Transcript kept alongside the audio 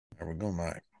we're going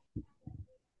live.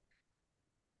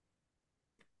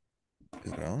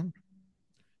 Is it on?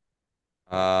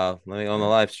 Let me on the Yeah.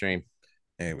 live stream.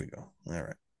 There we go. All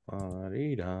right.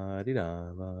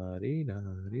 Ba-dee-da-dee-da,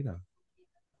 ba-dee-da-dee-da.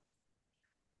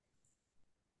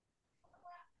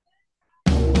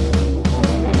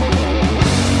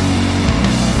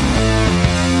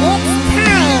 It's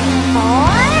time for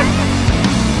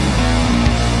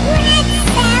Red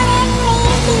Salad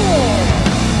Review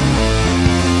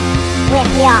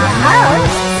with your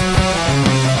hosts,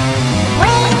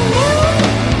 Wayne Moon,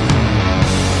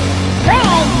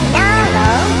 Greg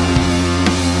Narvo,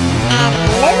 and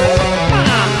Lou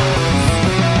Mack.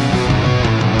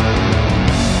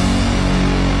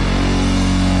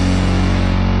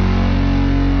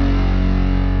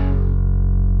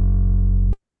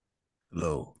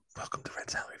 Hello. Welcome to Red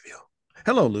Sound Review.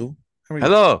 Hello, Lou. How are you?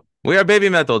 Hello, we are Baby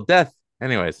Metal Death.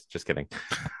 Anyways, just kidding.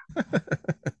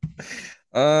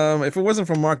 If it wasn't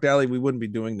for Mark Daly, we wouldn't be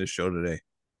doing this show today.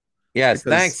 Yes,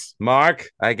 Because thanks, Mark.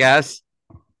 I guess.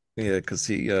 yeah, because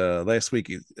he last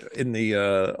week in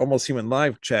the Almost Human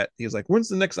Live chat, he was like, "When's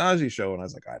the next Ozzy show?" And I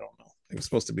was like, "I don't know. It was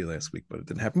supposed to be last week, but it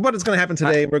didn't happen. But it's going to happen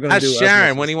I, today. We're going to That's do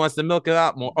Sharon when Osmosis." he wants to milk it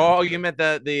out more. Oh, you meant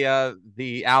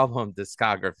the album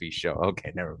discography show.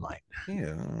 Okay, never mind.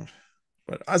 Yeah,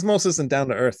 but Osmosis and Down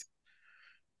to Earth.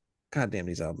 God damn,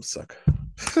 these albums suck.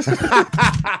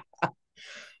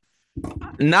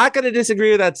 Not going to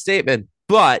disagree with that statement,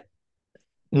 but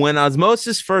when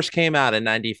Osmosis first came out in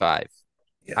 '95,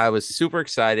 Yeah, I was super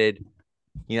excited.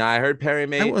 I heard Perry I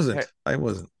made wasn't. I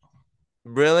wasn't.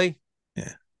 really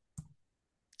Yeah.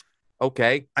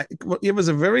 okay. Well, it was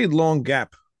a very long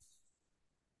gap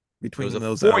It was between a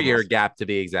those 4 year albums. gap to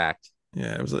be exact.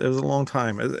 Yeah, it was a long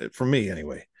time for me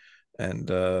anyway. And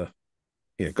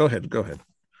yeah, go ahead.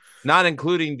 Not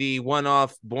including the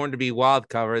one-off "Born to Be Wild"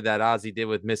 cover that Ozzy did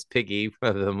with Miss Piggy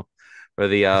for the I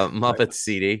Muppets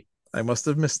CD. I must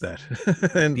have missed that,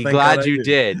 and Be thank God glad I you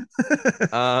didn't.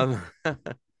 did. Um,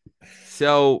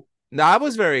 so now I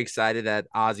was very excited that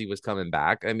Ozzy was coming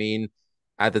back. I mean,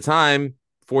 at the time,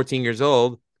 14 years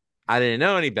old, I didn't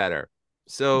know any better.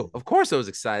 So of course I was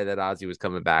excited that Ozzy was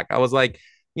coming back. I was like,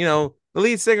 the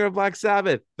lead singer of Black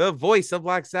Sabbath, the voice of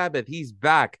Black Sabbath, he's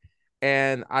back.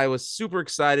 And I was super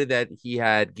excited that he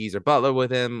had Geezer Butler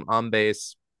with him on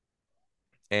bass.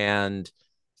 And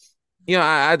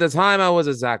at the time I was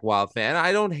a Zach Wild fan.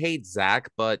 I don't hate Zach,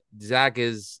 but Zach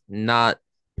is not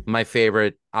my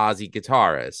favorite Ozzy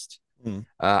guitarist. Hmm.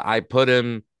 I put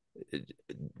him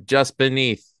just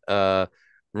beneath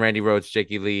Randy Rhoads,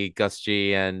 Jakey Lee, Gus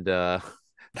G, and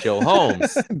Joe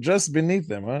Holmes. Just beneath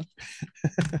them, huh?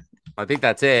 I think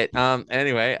that's it.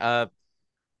 Anyway,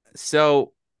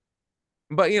 so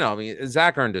but I mean,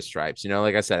 Zach earned his stripes.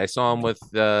 Like I said, I saw him with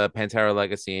the Pantera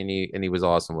Legacy, and he was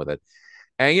awesome with it.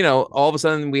 And all of a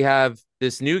sudden we have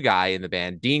this new guy in the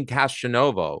band, Dean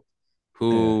Castronovo, Yeah,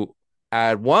 who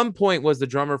at one point was the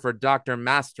drummer for Doctor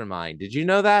Mastermind. Did you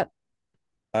know that?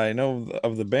 I know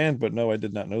of the band, but no, I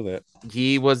did not know that.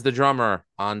 He was the drummer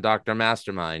on Doctor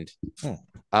Mastermind. Hmm.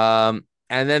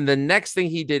 And then the next thing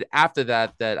he did after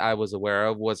that I was aware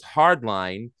of was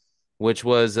Hardline, which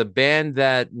was a band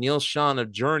that Neil Sean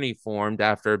of Journey formed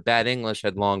after Bad English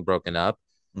had long broken up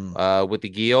Hmm. with the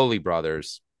Gioli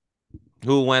brothers,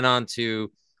 who went on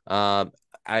to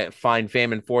I find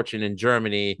fame and fortune in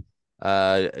Germany.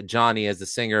 Johnny as the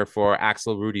singer for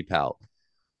Axel Rudy Pell. Oh,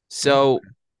 So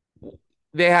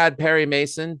they had Perry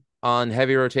Mason on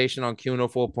heavy rotation on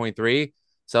Q104.3.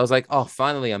 So I was like, oh,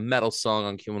 finally a metal song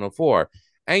on Q104.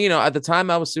 And, at the time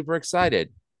I was super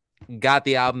excited. Got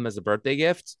the album as a birthday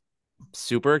gift.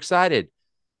 Super excited.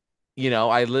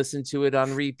 I listened to it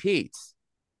on repeat.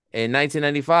 In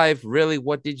 1995, really,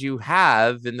 what did you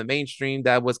have in the mainstream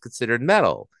that was considered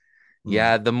metal? You hmm.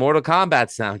 had the Mortal Kombat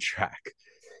soundtrack.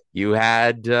 You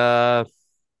had the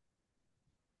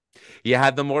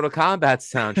Mortal Kombat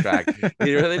soundtrack.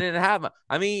 You really didn't have.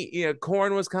 I mean,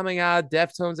 Korn was coming out.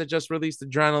 Deftones had just released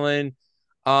Adrenaline.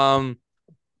 Um,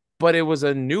 but it was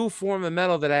a new form of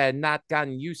metal that I had not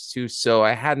gotten used to, so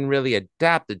I hadn't really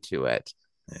adapted to it.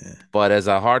 Yeah. But as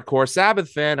a hardcore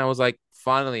Sabbath fan, I was like,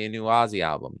 finally a new Ozzy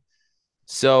album.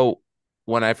 So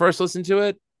when I first listened to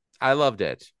it, I loved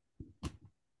it.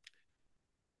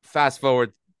 Fast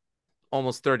forward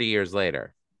almost 30 years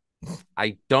later,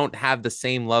 I don't have the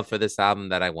same love for this album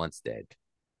that I once did.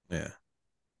 Yeah.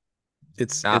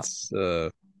 It's Now, it's yeah,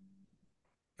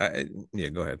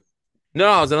 go ahead. no,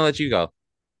 I was gonna let you go.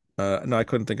 No, I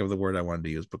couldn't think of the word I wanted to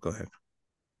use, but go ahead.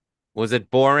 Was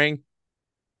it boring?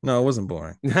 No, it wasn't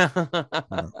boring. No.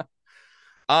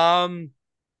 um,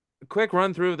 quick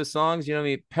run through of the songs.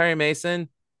 Perry Mason,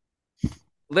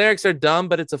 Lyrics are dumb,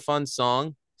 but it's a fun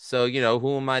song. So,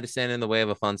 who am I to stand in the way of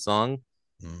a fun song?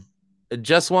 Mm,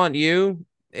 Just Want You,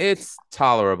 it's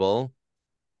tolerable.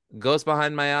 Ghost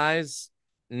Behind My Eyes,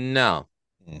 no.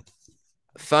 mm,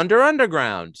 Thunder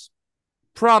Underground,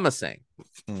 promising.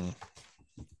 mm.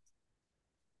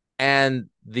 And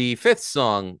the fifth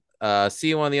song, See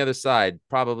You on the Other Side,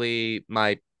 probably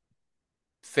my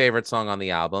favorite song on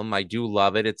the album. I do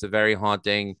love it. It's a very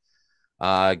haunting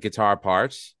guitar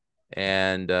part.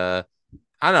 And I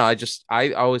don't know.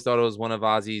 I always thought it was one of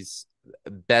Ozzy's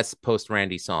best post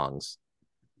Randy songs.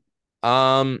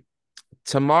 Um,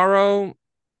 Tomorrow,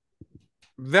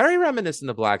 very reminiscent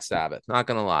of Black Sabbath. Not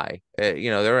gonna lie, there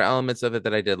were elements of it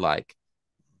that I did like.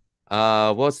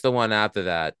 What's the one after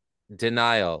that?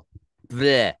 Denial.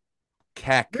 Bleh.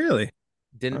 Keck. Really?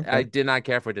 I Okay. did not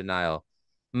care for Denial.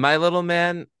 My Little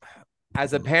Man.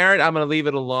 As a parent, I'm gonna leave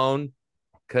it alone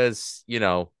because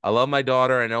I love my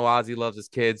daughter. I know Ozzy loves his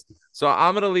kids, so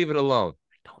I'm gonna leave it alone.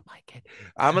 I don't like it.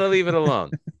 I'm gonna leave it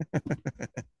alone.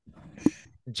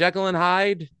 Jekyll and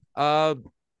Hyde.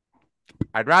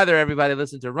 I'd rather everybody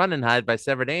listen to Run and Hide by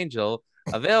Severed Angel,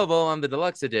 available on the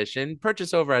deluxe edition.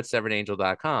 Purchase over at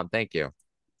severedangel.com. Thank you.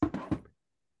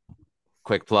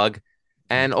 Quick plug.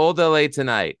 And Old LA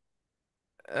Tonight.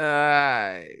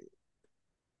 Uh,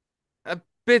 a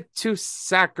bit too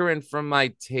saccharine from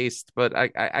my taste, but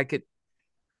I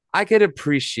could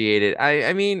appreciate it.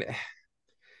 I mean,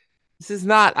 this is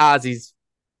not Ozzy's.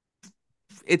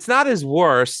 It's not his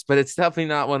worst, but it's definitely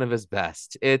not one of his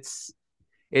best. It's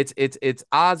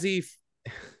Ozzy.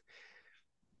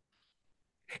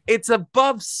 It's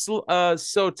above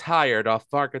So Tired off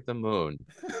Bark at the Moon,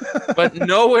 but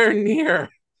nowhere near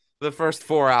the first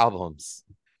four albums.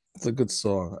 It's a good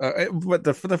song. But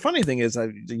the funny thing is,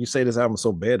 you say this album's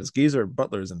so bad, is Geezer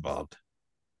Butler is involved,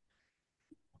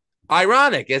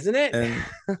 Ironic, isn't it? and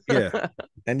yeah,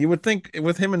 and you would think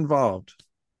with him involved,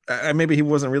 maybe he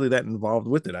wasn't really that involved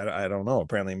with it. I don't know.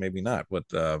 Apparently, maybe not. But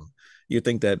you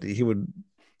think that he would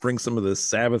bring some of the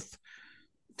Sabbath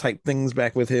type things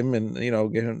back with him, and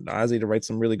get Ozzy to write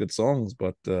some really good songs.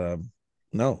 But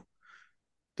no,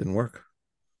 didn't work.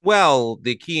 Well,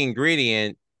 the key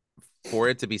ingredient for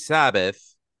it to be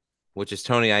Sabbath, which is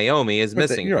Tony Iommi, is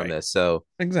missing You're from right, this. So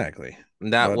exactly.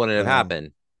 that But wouldn't have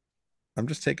happened. I'm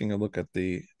just taking a look at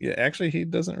the. Yeah, actually, he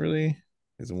doesn't really.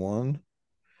 He's one.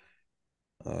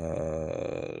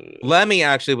 Lemmy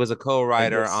actually was a I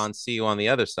co-writer just. on See You on the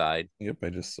Other Side. Yep, I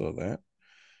just saw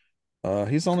that.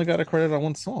 He's only got a credit on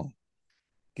one song.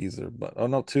 Geezer, but oh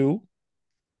no, two,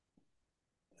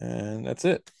 and that's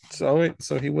it. So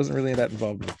he wasn't really that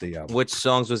involved with the album. Which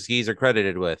songs was Geezer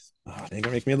credited with? Oh, they're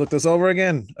gonna make me look this over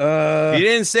again. You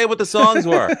didn't say what the songs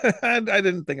were. I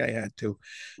didn't think I had to.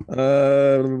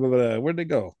 Where'd they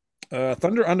go?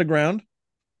 Thunder Underground.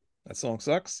 That song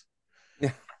sucks.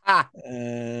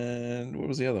 And what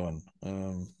was the other one?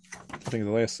 I think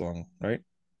the last song, right?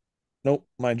 Nope,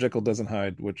 My Jekyll Doesn't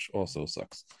Hide, which also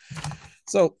sucks.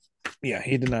 So yeah,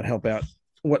 he did not help out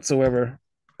whatsoever.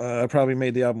 Probably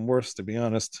made the album worse, to be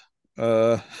honest.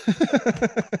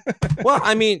 Well,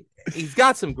 I mean, he's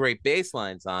got some great bass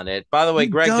lines on it. By the way, He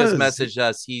Greg just does. messaged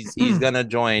us. He's gonna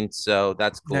join, so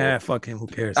that's cool. Nah, fuck him. Who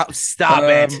cares? Oh, stop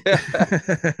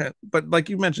it. But like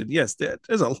you mentioned, yes,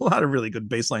 there's a lot of really good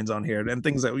bass lines on here and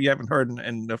things that we haven't heard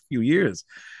in a few years.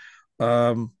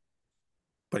 Um,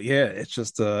 but yeah, it's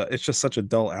just such a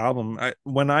dull album.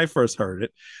 When I first heard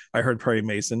it, I heard Perry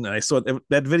Mason, and I saw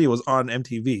that video was on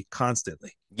MTV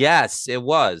constantly. Yes, it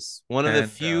was one of the And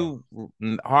few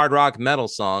hard rock metal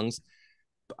songs.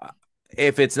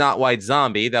 If it's not White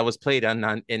Zombie, that was played in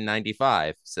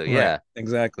 '95. So yeah, right,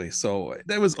 exactly. So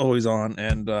that was always on,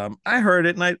 and I heard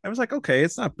it, and I was like, okay,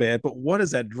 it's not bad, but what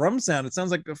is that drum sound? It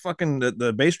sounds like a fucking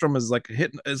the bass drum is like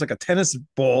hitting, it's like a tennis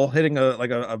ball hitting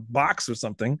a box or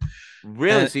something.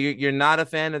 really. And So you're not a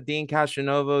fan of Dean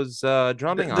Castronovo's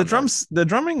drumming the on drums, this? the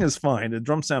drumming is fine. The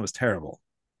drum sound is terrible.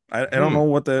 I don't know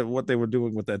what they were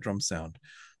doing with that drum sound.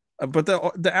 But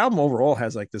the album overall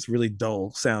has like this really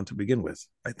dull sound to begin with.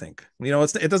 I think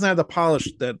it doesn't have the polish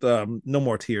that No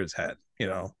More Tears had.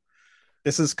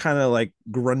 This is kind of like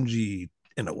grungy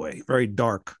in a way, very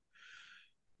dark.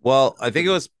 Well, I think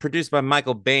it was produced by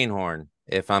Michael Bainhorn,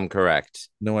 if I'm correct.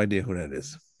 No idea who that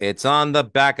is. It's on the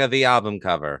back of the album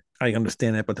cover. I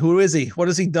understand that, but who is he? What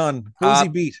has he done? Who has he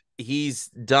beat? He's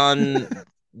done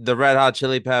the Red Hot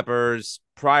Chili Peppers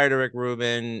prior to Rick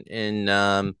Rubin and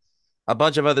a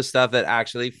bunch of other stuff that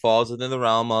actually falls within the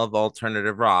realm of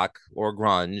alternative rock or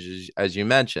grunge, as you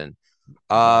mentioned.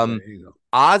 There you go.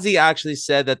 Ozzy actually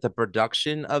said that the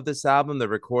production of this album, the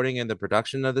recording and the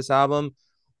production of this album,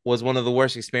 was one of the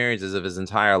worst experiences of his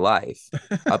entire life.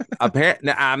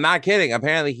 Apparently, I'm not kidding.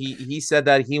 Apparently, he said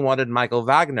that he wanted Michael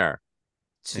Wagner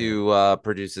Yeah. to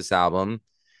produce this album,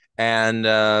 and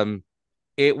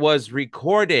it was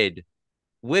recorded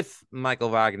with Michael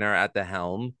Wagner at the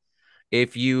helm.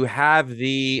 If you have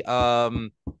the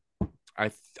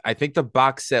I think the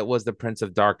box set was the Prince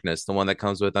of Darkness, the one that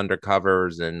comes with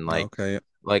undercovers and Okay.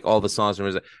 like all the songs from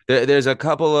his. There's a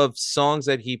couple of songs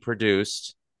that he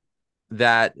produced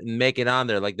that make it on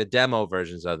there, like the demo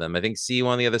versions of them. I think "See You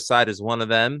on the Other Side" is one of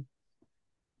them,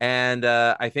 and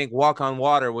I think "Walk on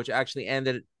Water," which actually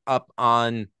ended up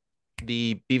on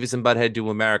the Beavis and Butthead Do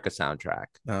America soundtrack.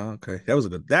 Oh, okay. That was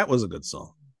a good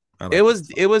song. I It like that was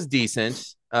song. it was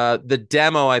decent. The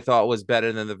demo I thought was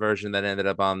better than the version that ended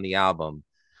up on the album,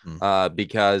 Mm,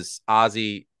 because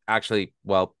Ozzy actually,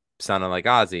 well, sounded like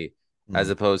Ozzy as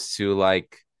mm. opposed to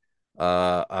like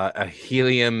a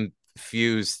helium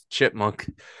fused chipmunk.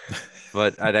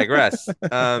 But I digress.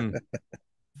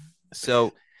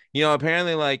 So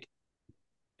apparently, like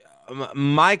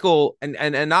Michael and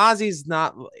Ozzy's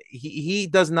not. He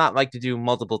does not like to do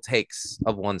multiple takes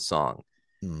of one song.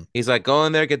 Mm. He's like, go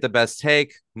in there, get the best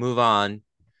take, move on.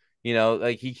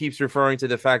 Like he keeps referring to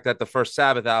the fact that the first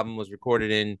Sabbath album was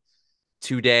recorded in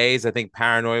 2 days. I think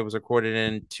Paranoid was recorded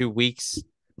in 2 weeks.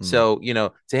 Mm. So,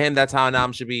 to him, that's how an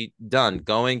album should be done.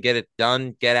 Go in, get it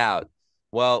done, get out.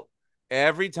 Well,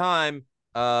 every time,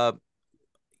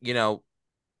 you know,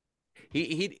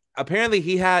 he apparently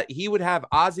he would have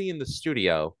Ozzy in the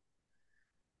studio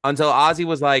until Ozzy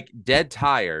was like dead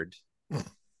tired,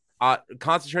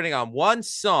 concentrating on one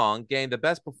song, getting the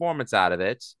best performance out of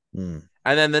it. Mm.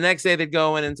 And then the next day they'd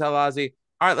go in and tell Ozzy,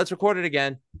 all right, let's record it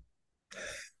again.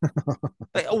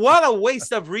 Like, what a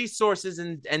waste of resources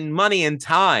and money and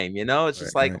time. It's Right,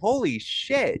 just like, right. holy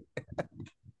shit.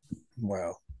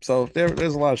 Wow. So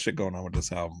there's a lot of shit going on with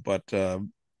this album, but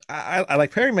I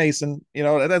like Perry Mason.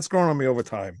 That's grown on me over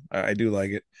time. I do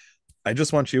like it. I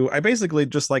just want you. I basically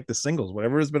just like the singles,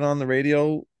 whatever has been on the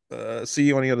radio. See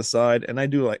You on the Other Side, and I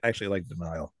do actually like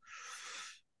Denial.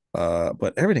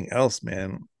 But everything else,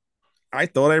 man, I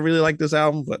thought I really liked this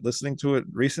album, but listening to it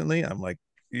recently, I'm like,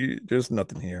 there's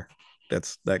nothing here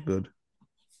that's that good.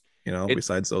 It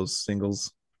Besides those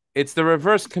singles. it's the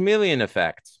reverse chameleon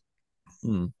effect,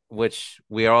 Hmm. which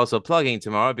we are also plugging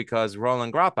tomorrow because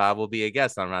Roland Grappa will be a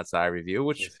guest on Outside Review,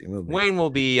 which Yes, he will be. Wayne will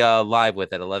be live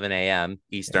with at 11 a.m.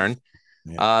 Yes. Eastern.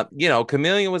 Yeah.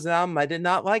 Chameleon was an album I did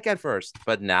not like at first,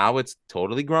 but now it's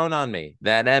totally grown on me.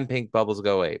 That and Pink Bubbles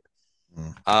Go Ape.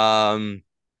 Hmm.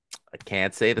 I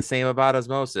can't say the same about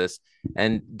Ozzmosis.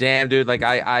 And damn, dude, like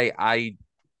I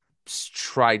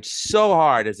tried so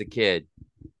hard as a kid,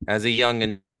 as a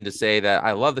youngin, to say that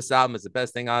I love this album. It's the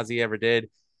best thing Ozzy ever did.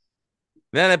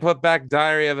 Then I put back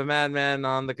Diary of a Madman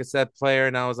on the cassette player,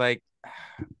 and I was like,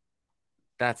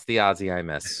 that's the Ozzy I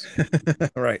miss.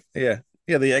 Right. Yeah.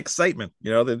 Yeah. The excitement,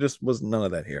 there just was none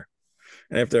of that here.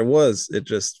 And if there was, it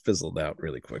just fizzled out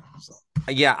really quick. So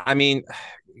Yeah, I mean,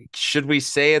 should we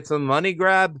say it's a money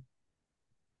grab?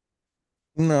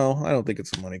 no, I don't think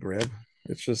it's a money grab.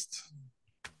 It's just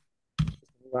an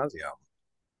Ozzy album.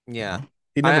 You Yeah. know,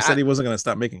 he never I said he wasn't going to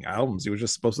stop making albums. He was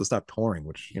just supposed to stop touring,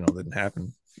 which didn't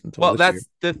happen until Well, this year. that's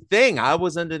the thing. I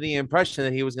was under the impression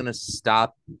that he was going to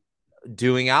stop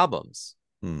doing albums.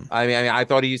 Hmm. I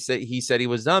thought he said he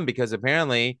was done because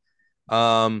apparently,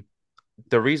 um,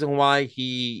 the reason why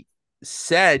he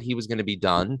said he was going to be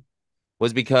done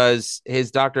was because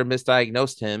his doctor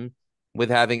misdiagnosed him with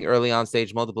having early on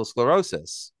stage multiple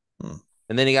sclerosis. Hmm.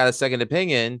 And then he got a second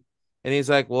opinion and he's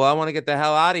like, well, I want to get the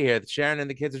hell out of here. Sharon and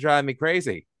the kids are driving me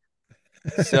crazy.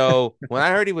 So when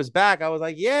I heard he was back, I was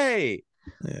like, yay.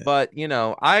 Yeah. But,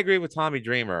 I agree with Tommy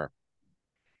Dreamer.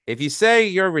 If you say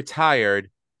you're retired,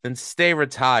 then stay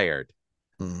retired.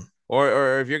 Hmm.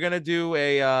 Or if you're going to do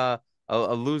a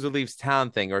loser leaves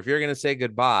town thing, or if you're going to say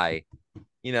goodbye,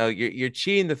 you're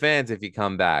cheating the fans if you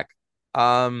come back.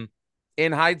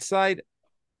 In hindsight,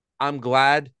 I'm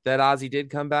glad that Ozzy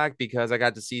did come back because I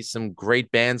got to see some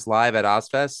great bands live at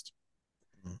Ozfest.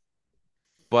 Hmm.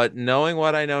 But knowing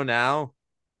what I know now,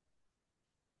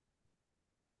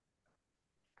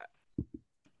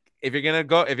 if you're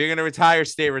gonna retire,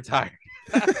 stay retired.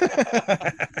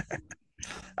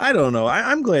 I don't know.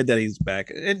 I'm glad that he's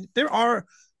back. And there are,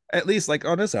 at least like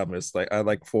on this album, it's like I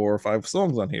like 4 or 5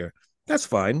 songs on here. That's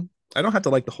fine. I don't have to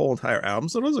like the whole entire album.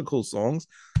 So those are cool songs.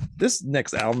 This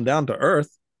next album, Down to Earth,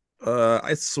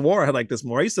 I swore I liked this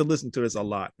more. I used to listen to this a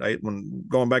lot, right? When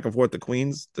going back and forth to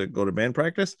Queens to go to band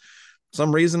practice. For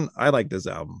some reason I like this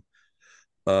album.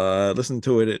 Listening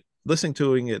to it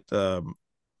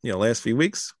last few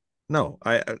weeks. No,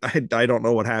 I don't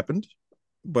know what happened.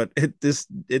 but it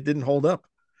didn't hold up.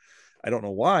 I don't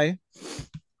know why.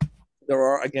 There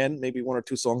are again maybe one or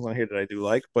two songs on here that I do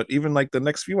like, but even like the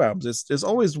next few albums, there's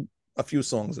always a few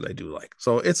songs that I do like.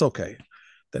 So it's okay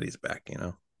that he's back.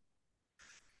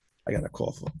 I got a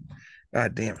call for.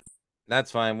 God damn it.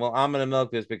 That's fine. Well, I'm gonna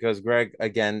milk this because Greg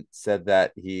again said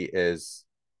that he is.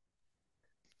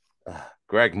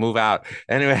 Greg, move out.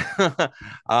 Anyway,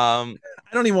 I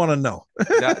don't even want to know.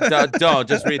 don't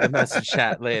just read the message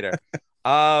chat later.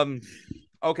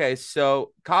 Okay,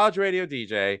 so college radio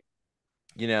DJ.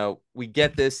 We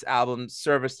get this album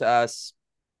service to us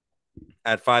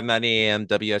at 5:90 a.m.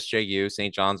 WSJU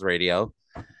St. John's Radio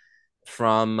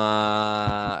from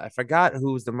I forgot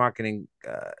who was the marketing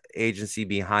agency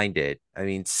behind it. I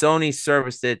mean, Sony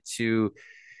serviced it to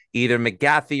either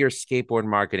McGaffey or Skateboard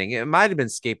Marketing. It might have been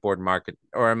Skateboard Market,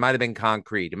 or it might have been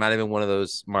Concrete. It might have been one of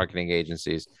those marketing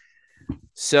agencies.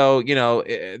 So,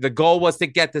 the goal was to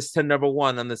get this to number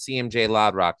one on the CMJ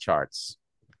Loud Rock charts,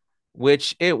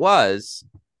 which it was.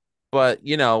 But,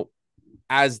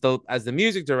 as the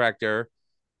music director,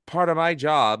 part of my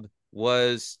job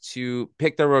was to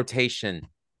pick the rotation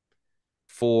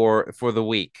for the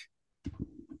week.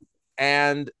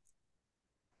 And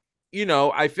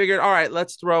I figured, all right,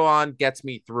 let's throw on Gets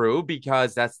Me Through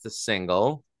because that's the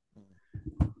single.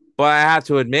 But I have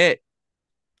to admit,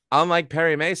 unlike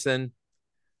Perry Mason,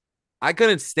 I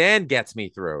couldn't stand Gets Me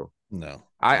Through. No.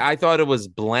 I thought it was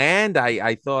bland.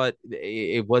 I thought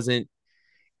it wasn't,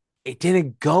 it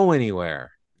didn't go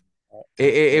anywhere.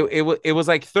 It was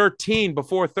like 13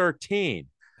 before 13.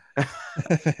 And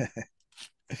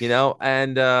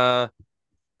then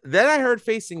I heard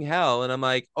Facing Hell, and I'm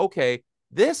like, okay,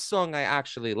 this song I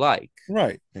actually like.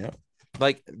 Right. Yeah.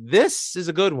 Like, this is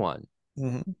a good one.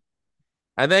 Mm-hmm.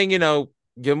 And then, you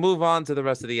move on to the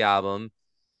rest of the album.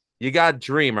 You got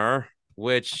Dreamer,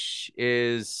 which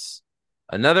is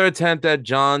another attempt at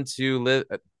John to live.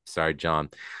 Sorry, John.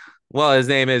 Well, his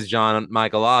name is John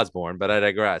Michael Osborne, but I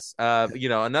digress.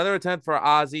 Another attempt for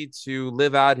Ozzy to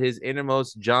live out his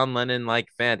innermost John Lennon-like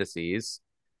fantasies,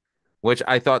 which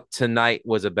I thought Tonight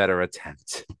was a better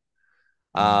attempt.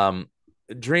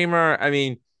 Dreamer, I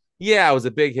mean, yeah, it was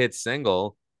a big hit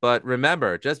single, but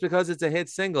remember, just because it's a hit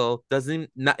single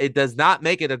it does not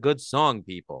make it a good song,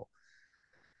 people.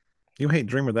 You hate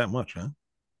Dreamer that much, huh?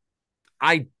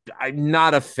 I'm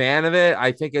not a fan of it.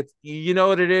 I think it's,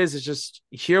 what it is? It's just,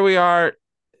 here we are.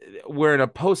 We're in a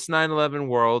post 9/11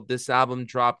 world. This album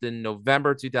dropped in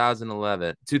November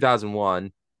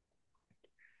 2001.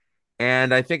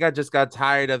 And I think I just got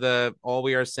tired of the all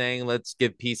we are saying, let's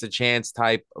give peace a chance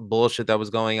type bullshit that was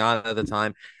going on at the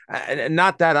time.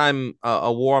 Not that I'm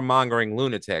a warmongering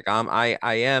lunatic. I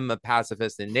am a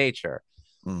pacifist in nature.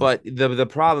 But the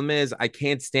problem is I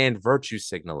can't stand virtue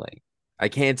signaling. I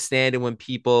can't stand it when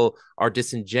people are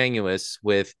disingenuous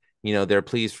with, their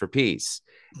pleas for peace.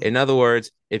 In other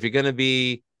words, if you're going to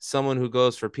be someone who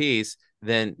goes for peace,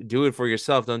 then do it for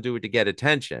yourself. Don't do it to get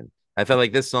attention. I felt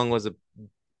like this song was a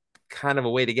kind of a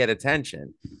way to get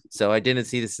attention. So I didn't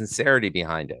see the sincerity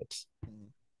behind it.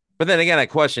 But then again, I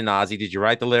question Ozzy. Did you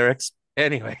write the lyrics?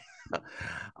 Anyway.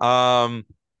 And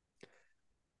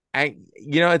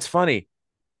it's funny.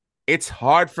 It's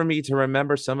hard for me to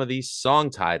remember some of these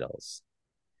song titles.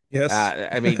 Yes.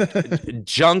 I mean,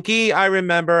 Junkie, I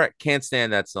remember. Can't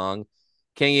stand that song.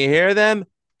 Can You Hear Them?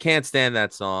 Can't stand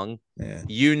that song. Yeah.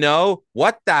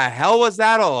 What the hell was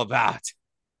that all about?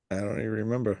 I don't even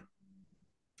remember.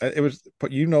 It was,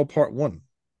 part one.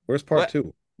 Where's part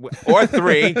two? Or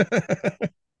three.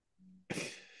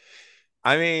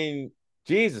 I mean,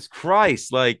 Jesus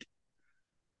Christ. Like,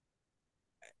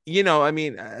 I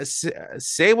mean,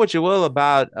 say what you will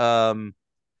about,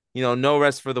 No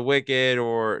Rest for the Wicked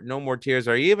or No More Tears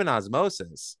or even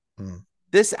Ozzmosis.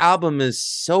 This album is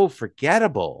so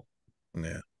forgettable.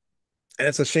 Yeah. And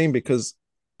it's a shame because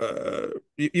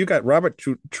you got Robert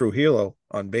Trujillo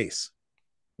on bass.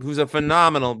 Who's a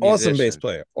phenomenal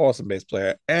musician. Awesome bass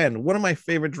player. And one of my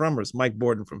favorite drummers, Mike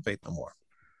Borden from Faith No More.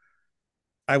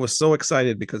 I was so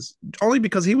excited because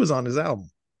he was on his album.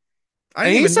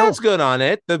 And he sounds good on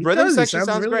it. The rhythm section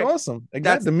sounds really great. Awesome.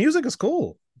 Again, the music is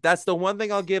cool. That's the one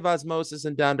thing I'll give Ozzmosis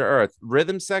and Down to Earth.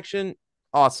 Rhythm section,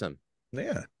 awesome.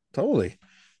 Yeah, totally.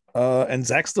 And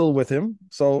Zach's still with him,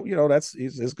 so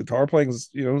his guitar playing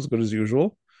is as good as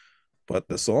usual. But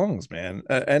the songs, man,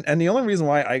 and the only reason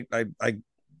why I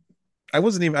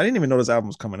didn't even know this album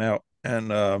was coming out,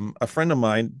 and a friend of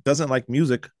mine doesn't like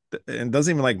music and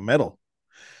doesn't even like metal.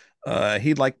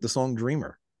 He liked the song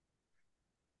Dreamer.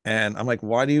 And I'm like,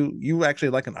 why do you actually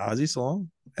like an Ozzy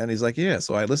song? And he's like, yeah.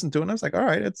 So I listened to it and I was like, all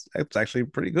right, it's actually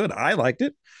pretty good. I liked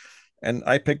it. and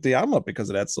I picked the album up because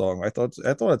of that song. I thought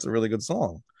it's a really good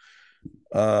song.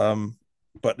 Um,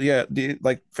 but yeah,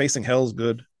 like Facing Hell's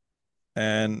good,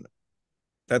 and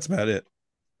that's about it.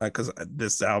 Because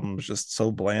this album is just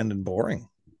so bland and boring,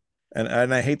 and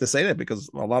I hate to say that because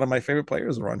a lot of my favorite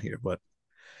players are on here, but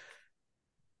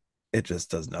it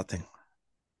just does nothing.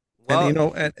 And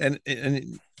Well, and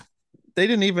they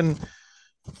didn't even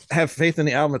have faith in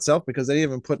the album itself because they didn't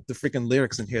even put the freaking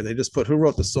lyrics in here. They just put who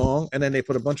wrote the song, and then they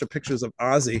put a bunch of pictures of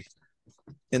Ozzy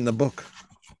in the book.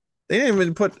 They didn't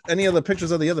even put any of the pictures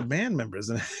of the other band members,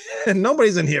 and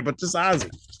nobody's in here but just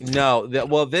Ozzy. no,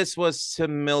 well, this was to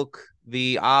milk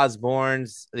the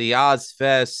Osbournes, the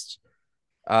Ozfest.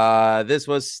 This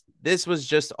was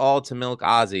just all to milk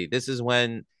Ozzy. This is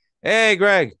when, hey,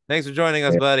 Greg, thanks for joining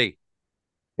us, Yeah, buddy.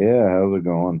 yeah, how's it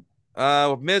going?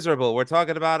 Miserable. We're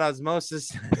talking about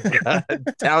Ozzmosis,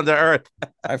 down to earth.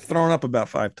 I've thrown up about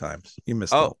 5 times. You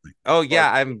missed the Oh, whole thing. oh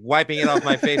yeah, I'm wiping it off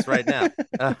my face right now.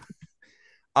 Uh,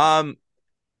 um,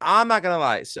 I'm not gonna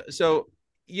lie. So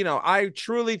I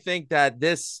truly think that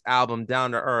this album,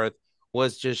 Down to Earth,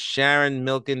 was just Sharon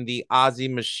milking the Ozzy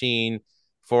machine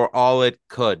for all it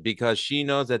could because she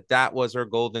knows that that was her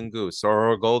golden goose or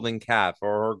her golden calf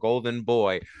or her golden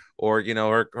boy or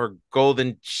her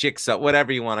golden shiksa,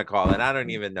 whatever you want to call it. I don't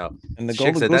even know. And the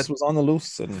Golden Shiksa. Goose was on the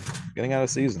loose and getting out of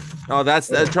season. Oh, that's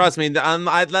trust me.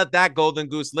 I'd let that golden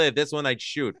goose live. This one I'd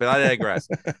shoot, but I digress.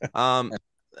 Um,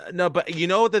 no, but you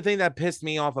know what the thing that pissed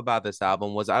me off about this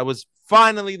album was I was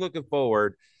finally looking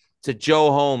forward to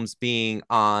Joe Holmes being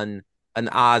on an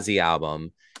Ozzy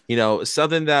album.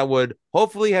 Something that would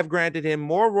hopefully have granted him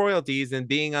more royalties than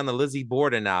being on the Lizzie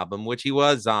Borden album, which he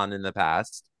was on in the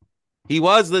past. He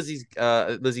was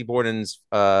Lizzie Borden's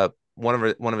one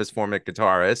of his former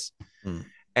guitarists. Hmm.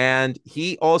 And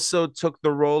he also took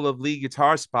the role of lead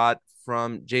guitar spot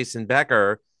from Jason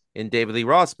Becker in David Lee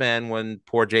Roth's band when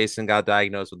poor Jason got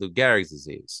diagnosed with Lou Gehrig's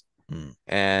disease. Hmm.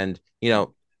 And,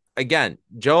 again,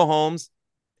 Joe Holmes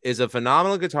is a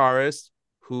phenomenal guitarist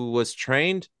who was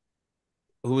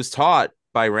taught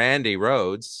by Randy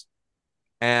Rhoads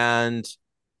and,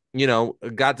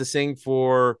 got to sing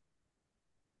for,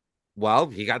 well,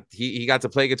 he got to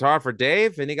play guitar for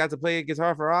Dave and he got to play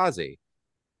guitar for Ozzy.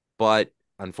 But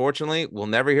unfortunately, we'll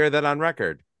never hear that on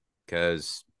record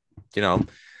because,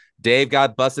 Dave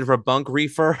got busted for bunk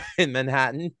reefer in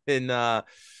Manhattan in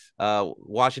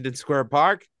Washington Square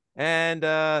Park. And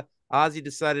Ozzy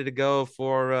decided to go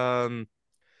for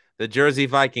the Jersey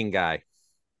Viking guy.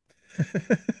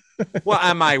 Well,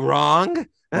 am I wrong?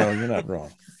 No, you're not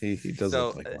wrong. He does So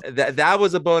look like one. that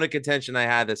was a bone of contention I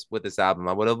had with this album.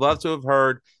 I would have loved to have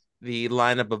heard the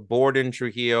lineup of Borden,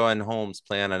 Trujillo, and Holmes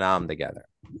play on an album together.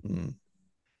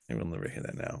 I will never hear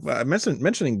that now. Well, I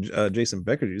mentioning Jason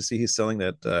Becker. Did you see he's selling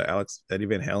that Eddie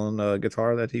Van Halen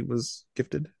guitar that he was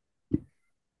gifted?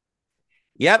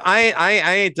 Yep, I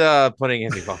ain't putting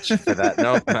any function for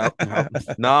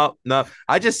that. No.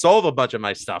 I just sold a bunch of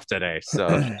my stuff today, so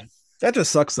That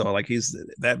just sucks though. Like he's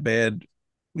that bad,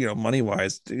 money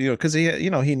wise. Because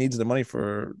he needs the money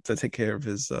to take care of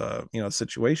his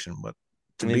situation. But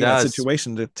to he be in that does.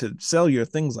 situation to sell your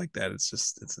things like that, it's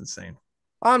insane.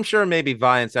 I'm sure maybe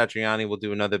Vi and Satriani will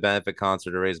do another benefit concert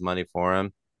to raise money for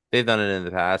him. They've done it in the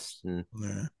past, and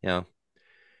Yeah.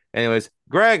 Anyways,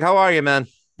 Greg, how are you, man?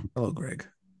 Hello, Greg.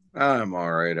 I'm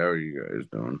all right. How are you guys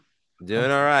doing? Doing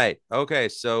all right. Okay,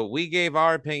 so we gave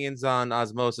our opinions on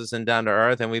Ozzmosis and Down to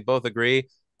Earth, and we both agree.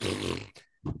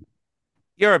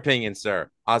 Your opinion, sir.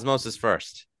 Ozzmosis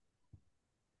first.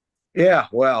 Yeah,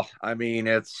 well, I mean,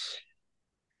 it's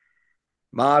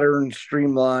modern,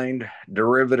 streamlined,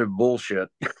 derivative bullshit.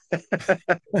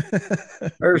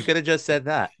 We could have just said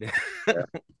that.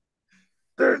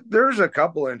 There's a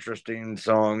couple interesting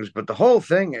songs, but the whole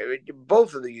thing,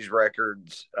 both of these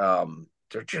records,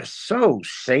 they're just so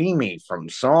samey from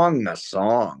song to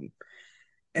song.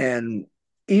 And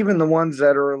even the ones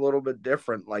that are a little bit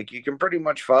different, like you can pretty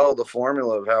much follow the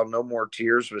formula of how No More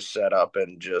Tears was set up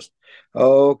and just,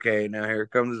 okay, now here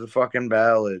comes the fucking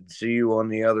ballad. See you on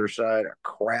the other side of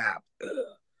crap.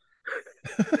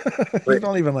 You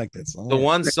don't even like that song. The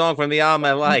one song from the album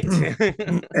I liked.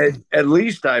 At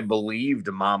least I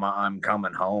believed Mama, I'm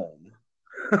Coming Home.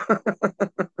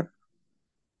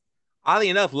 Oddly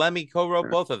enough, Lemmy co-wrote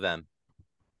both of them.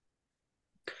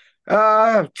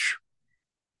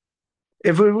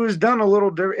 If it was done a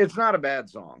little different, it's not a bad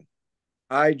song.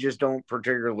 I just don't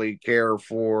particularly care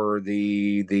for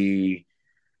the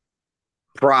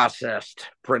processed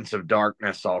Prince of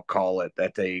Darkness, I'll call it,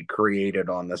 that they created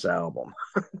on this album.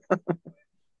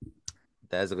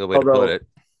 That's a good way to put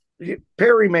it.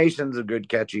 Perry Mason's a good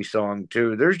catchy song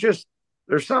too. There's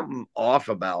there's something off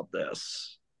about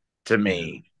this to Yeah.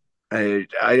 me.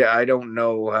 I don't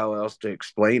know how else to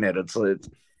explain it. It's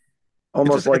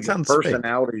almost It like his sounds fake.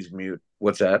 personality's mute.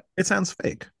 What's that? It sounds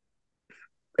fake.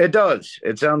 It does.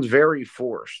 It sounds very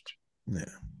forced. Yeah.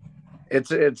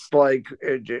 It's like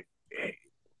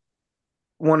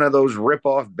one of those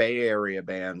rip-off Bay Area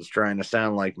bands trying to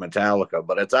sound like Metallica,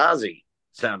 but it's Ozzy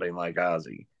sounding like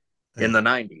Ozzy in Yeah. the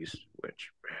 90s,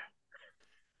 which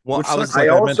Well, Which I was sucks, I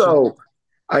like I mentioned. also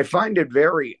I find it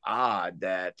very odd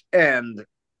that, and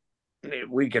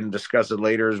we can discuss it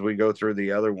later as we go through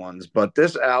the other ones, but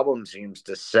this album seems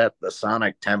to set the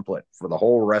sonic template for the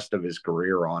whole rest of his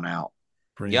career on out.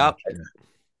 Pretty yep. much. Yeah.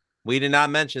 We did not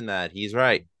mention that. He's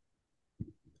right.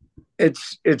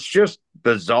 It's just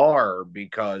bizarre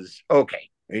because okay,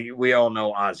 we all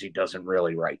know Ozzy doesn't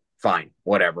really write. Fine,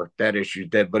 whatever. That issue's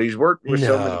dead. But he's worked with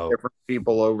so many No. different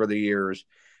people over the years,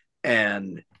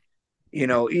 and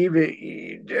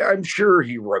even I'm sure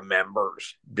he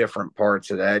remembers different parts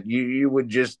of that. You would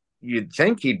just you'd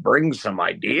think he'd bring some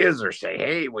ideas or say,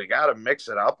 "Hey, we got to mix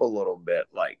it up a little bit."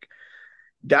 Like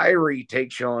Diary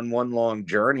takes you on one long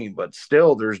journey, but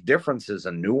still there's differences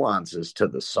and nuances to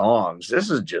the songs.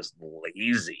 This is just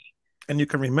lazy. And you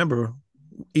can remember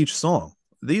each song.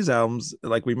 These albums,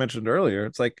 like we mentioned earlier,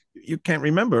 it's like you can't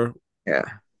remember Yeah.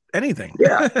 anything.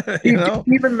 Yeah. You know,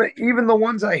 Even the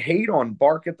ones I hate on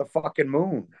Bark at the fucking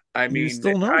Moon. I you mean,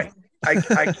 still know. I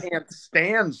can't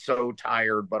stand So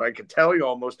Tired, but I could tell you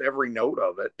almost every note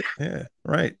of it. Yeah,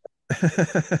 right.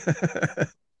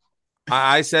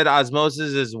 I said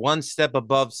Ozzmosis is one step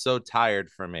above So Tired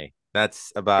for me.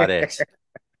 That's about it.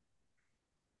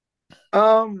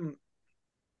 um,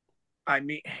 I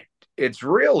mean, it's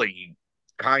really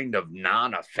kind of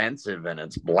non-offensive in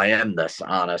its blandness,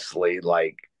 honestly.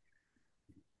 Like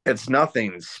it's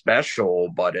nothing special,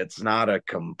 but it's not a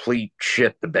complete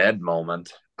shit the bed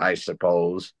moment, I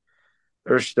suppose.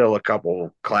 There's still a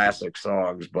couple classic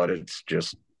songs, but it's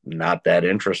just not that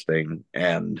interesting.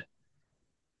 And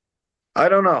I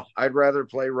don't know. I'd rather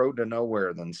play Road to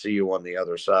Nowhere than See You on the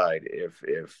Other Side. If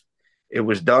it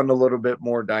was done a little bit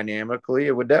more dynamically,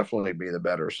 it would definitely be the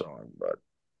better song. But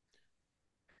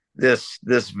this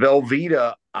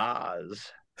Velveeta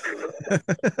Oz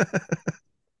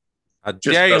How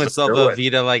just dare you doesn't insult do it.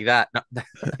 Velveeta like that? No.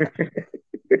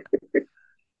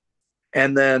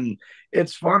 And then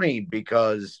it's funny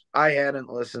because I hadn't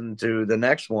listened to the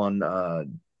next one,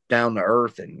 Down to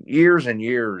Earth, in years and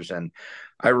years. And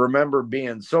I remember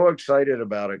being so excited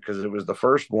about it because it was the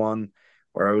first one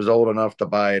where I was old enough to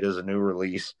buy it as a new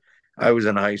release. I was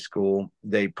in high school.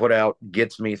 They put out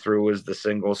Gets Me Through as the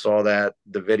single, saw that,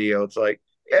 the video. It's like,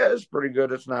 yeah, it's pretty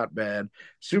good. It's not bad.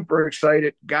 Super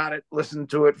excited. Got it. Listened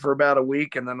to it for about a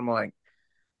week. And then I'm like,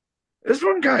 this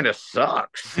one kind of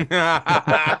sucks.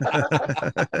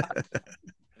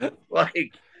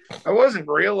 Like I wasn't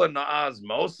real into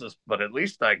Ozzmosis, but at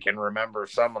least I can remember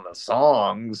some of the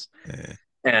songs. Yeah.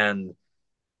 And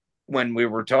when we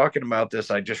were talking about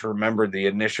this, I just remembered the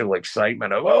initial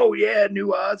excitement of, oh yeah, new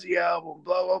Ozzy album,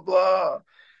 blah blah blah.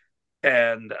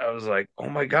 And I was like, oh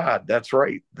my God, that's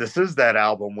right. This is that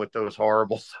album with those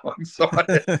horrible songs on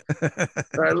it.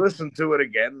 And I listened to it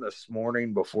again this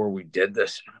morning before we did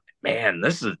this. Man,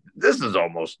 this is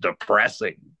almost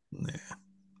depressing. Yeah.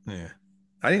 Yeah.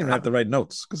 I didn't even have to write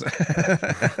notes because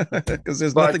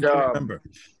there's But nothing to remember.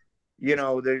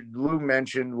 Lou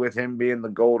mentioned with him being the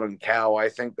golden cow. I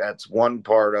think that's one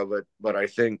part of it. But I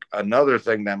think another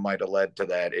thing that might have led to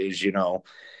that is,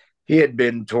 he had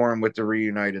been touring with the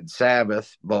Reunited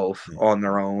Sabbath, both on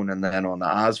their own and then on the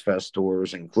Ozfest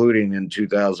tours, including in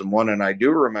 2001. And I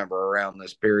do remember around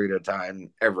this period of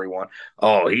time, everyone,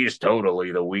 oh, he's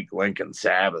totally the weak link in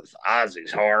Sabbath.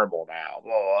 Ozzy's horrible now.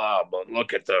 Oh, but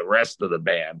look at the rest of the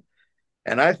band.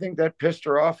 And I think that pissed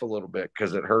her off a little bit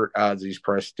because it hurt Ozzy's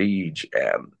prestige.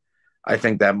 And I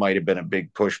think that might have been a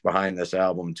big push behind this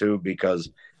album, too,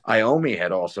 because Iommi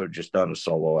had also just done a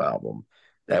solo album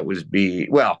that was It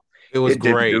was it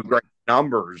didn't do great. great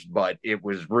numbers, but it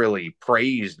was really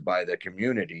praised by the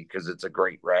community because it's a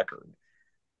great record.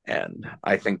 And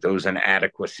I think those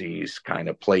inadequacies kind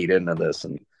of played into this.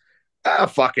 And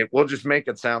fuck it. We'll just make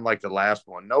it sound like the last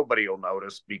one. Nobody will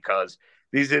notice because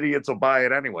these idiots will buy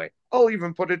it anyway. I'll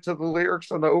even put it to the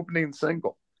lyrics on the opening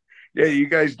single. Yeah, you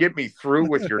guys get me through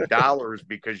with your dollars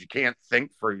because you can't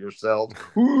think for yourselves.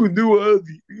 Ooh, new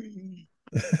Ozzy.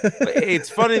 It's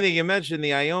funny that you mentioned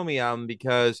the Iommi album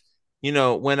because, when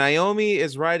Iommi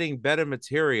is writing better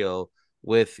material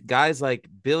with guys like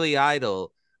Billy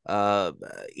Idol,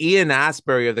 Ian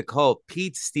Astbury of the Cult,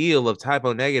 Pete Steele of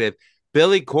Typo Negative,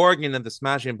 Billy Corgan of the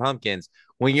Smashing Pumpkins,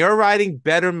 when you're writing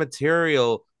better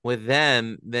material with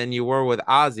them than you were with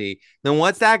Ozzy, then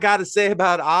what's that got to say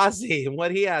about Ozzy and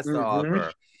what he has to Mm-hmm.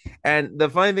 offer? And the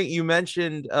funny thing, you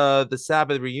mentioned the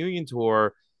Sabbath reunion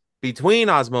tour between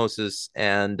Ozzmosis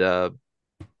and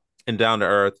Down to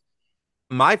Earth.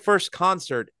 My first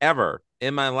concert ever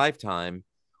in my lifetime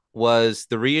was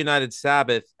the reunited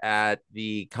Sabbath at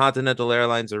the Continental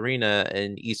Airlines Arena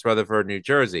in East Rutherford, New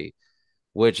Jersey,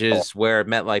 which Oh, is where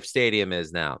MetLife Stadium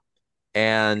is now.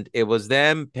 And it was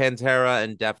them, Pantera,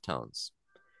 and Deftones.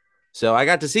 So I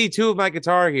got to see two of my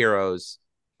guitar heroes,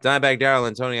 Dimebag Darrell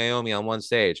and Tony Iommi, on one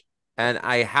stage. And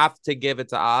I have to give it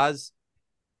to Oz.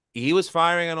 He was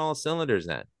firing on all cylinders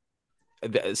then.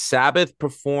 Sabbath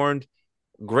performed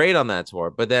great on that tour,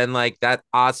 but then like that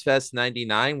Ozfest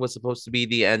 99 was supposed to be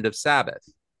the end of Sabbath.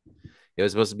 It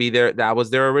was supposed to be that was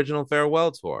their original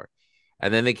farewell tour.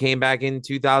 And then they came back in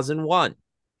 2001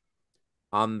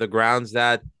 on the grounds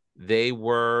that they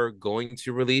were going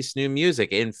to release new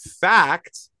music. In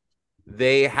fact,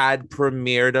 they had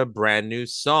premiered a brand new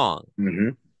song mm-hmm.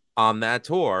 on that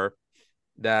tour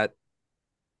that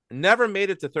never made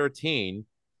it to 13,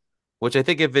 which I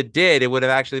think if it did, it would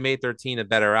have actually made 13 a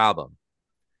better album.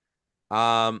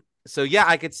 So yeah,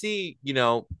 I could see,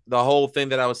 the whole thing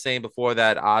that I was saying before,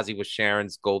 that Ozzy was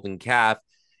Sharon's golden calf,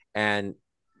 and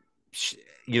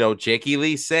Jakey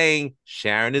Lee saying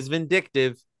Sharon is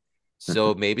vindictive.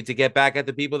 So maybe to get back at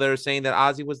the people that are saying that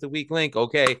Ozzy was the weak link,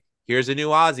 okay, here's a new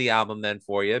Ozzy album then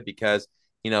for you, because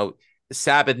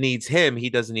Sabbath needs him, he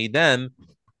doesn't need them.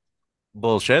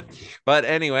 Bullshit. But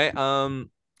anyway,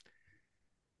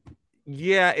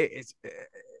 yeah, it's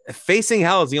Facing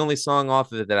Hell is the only song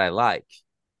off of it that I like.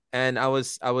 And I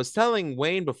was telling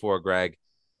Wayne before, Greg,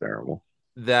 Terrible.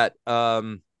 that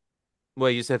well,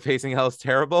 you said Facing Hell is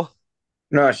terrible.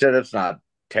 No, I said it's not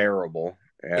terrible.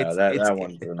 Yeah, It's that it's that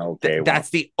one's an okay one.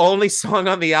 that's the only song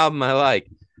on the album I like.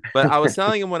 But I was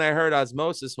telling him, when I heard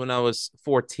Ozzmosis when I was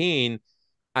 14,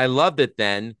 I loved it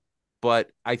then,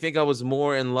 but I think I was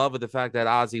more in love with the fact that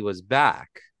Ozzy was back,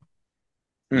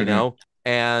 you Mm-hmm. know?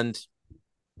 And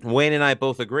Wayne and I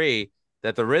both agree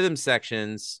that the rhythm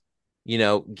sections,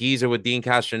 Geezer with Dean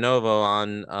Castronovo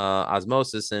on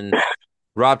Ozzmosis and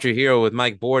Rob Trujillo with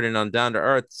Mike Borden on Down to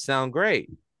Earth sound great.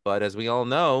 But as we all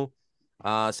know,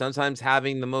 sometimes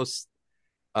having the most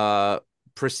uh,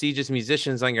 prestigious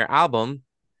musicians on your album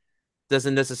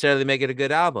doesn't necessarily make it a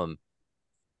good album.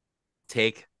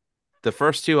 Take the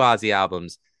first two Ozzy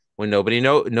albums, when nobody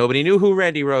knew who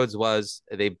Randy Rhoads was.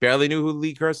 They barely knew who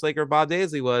Lee Kerslake or Bob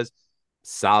Daisley was.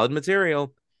 Solid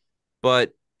material.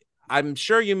 But I'm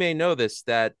sure you may know this,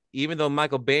 that even though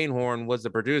Michael Bainhorn was the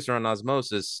producer on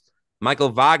Ozzmosis, Michael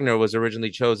Wagner was originally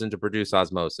chosen to produce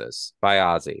Ozzmosis by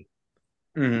Ozzy.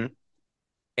 Mm-hmm.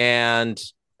 And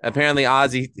apparently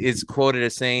Ozzy is quoted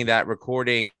as saying that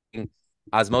recording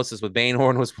Ozzmosis with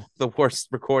Bainhorn was the worst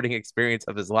recording experience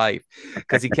of his life,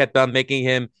 because he kept on making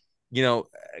him,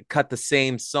 cut the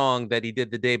same song that he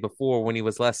did the day before when he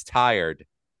was less tired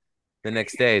the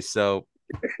next day. So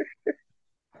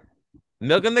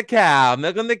milking the cow,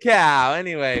 milking the cow.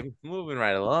 Anyway, moving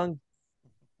right along.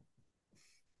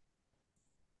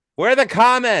 Where are the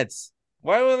comments?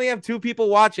 Why do we only have two people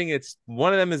watching? It's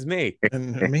one of them is me.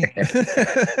 And me.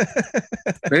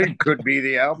 It could be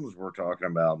the albums we're talking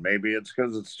about. Maybe it's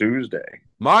because it's Tuesday.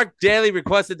 Mark Daly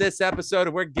requested this episode,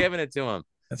 and we're giving it to him.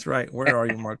 That's right. Where are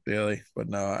you, Mark Daly? But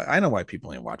no, I know why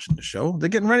people ain't watching the show. They're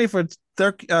getting ready for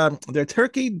their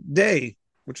Turkey Day,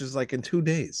 which is like in 2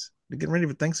 days. They're getting ready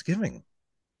for Thanksgiving.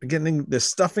 They're getting the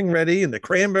stuffing ready and the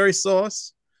cranberry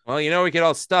sauce. Well, we could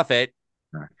all stuff it.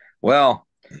 Well,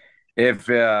 if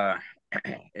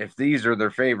if these are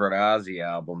their favorite Ozzy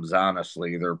albums,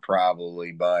 honestly, they're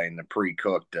probably buying the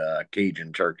pre-cooked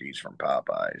Cajun turkeys from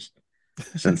Popeyes,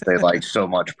 since they like so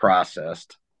much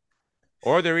processed.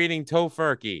 Or they're eating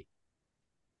tofurkey.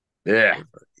 Yeah.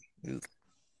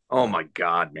 Oh my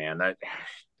God, man, that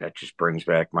just brings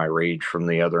back my rage from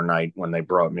the other night when they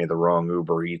brought me the wrong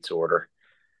Uber Eats order.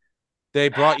 They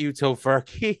brought you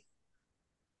tofurkey?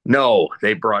 No,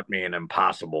 they brought me an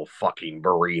impossible fucking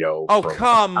burrito. Oh,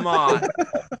 come on.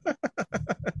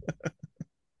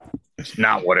 It's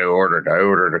not what I ordered. I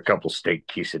ordered a couple steak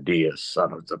quesadillas,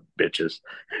 son of the bitches.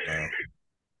 Wow.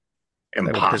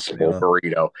 Impossible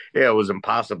burrito. Yeah, it was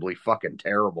impossibly fucking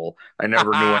terrible. I never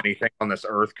knew anything on this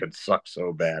earth could suck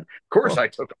so bad. Of course, I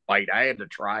took a bite. I had to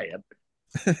try it.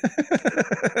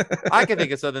 I can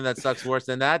think of something that sucks worse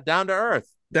than that. Down to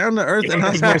Earth. Down to Earth and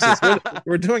Ozzmosis.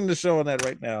 We're doing the show on that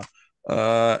right now.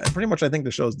 And pretty much I think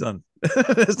the show's done.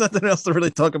 There's nothing else to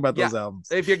really talk about those albums.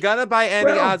 If you're gonna buy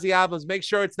any Ozzy albums, make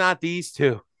sure it's not these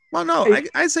two. Well, no,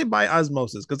 I say buy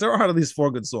Ozzmosis, because there are at least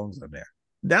 4 good songs in there.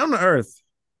 Down to Earth,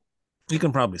 You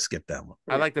can probably skip that one.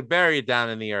 I like to bury it down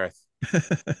in the earth.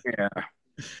 Yeah.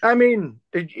 I mean,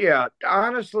 yeah,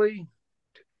 honestly,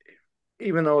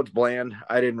 even though it's bland,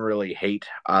 I didn't really hate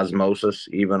Ozzmosis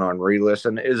even on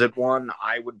re-listen. Is it one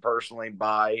I would personally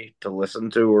buy to listen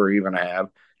to or even have?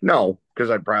 No, because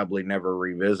I'd probably never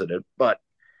revisit it. But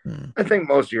I think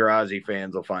most of your Ozzy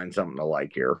fans will find something to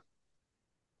like here.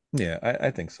 Yeah,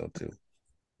 I think so too.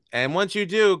 And once you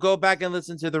do, go back and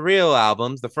listen to the real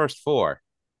albums, the first 4.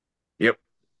 Yep.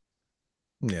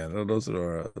 Yeah, those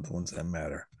are the ones that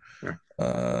matter. Yeah.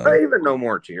 Uh, Even No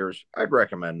More Tears. I'd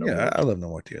recommend No yeah, More. I love No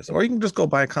More Tears. Or you can just go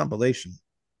buy a compilation.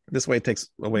 This way, it takes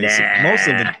away most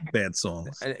of the Nah. bad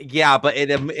songs. Yeah, but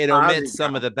it omits Ozzy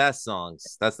some of the best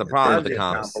songs. That's the problem with the Ozzy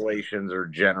comps. compilations are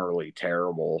generally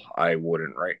terrible. I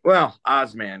wouldn't rate. Well,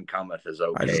 Ozman Cometh is I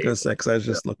was just okay. gonna say because I was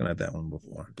just looking at that one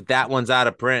before. But that one's out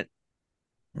of print.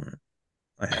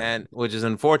 And which is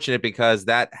unfortunate because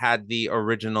that had the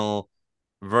original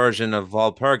version of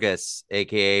Walpurgis,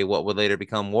 aka what would later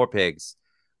become War Pigs,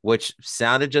 which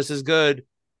sounded just as good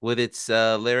with its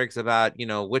lyrics about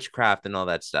witchcraft and all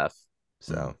that stuff.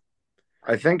 So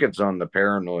I think it's on the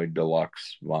Paranoid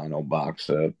Deluxe vinyl box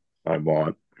set I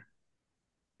bought.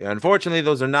 yeah, unfortunately,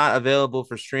 those are not available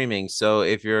for streaming. So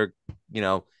if if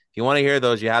you want to hear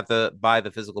those, you have to buy the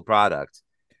physical product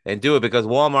and do it because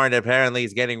Walmart apparently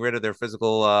is getting rid of their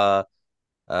physical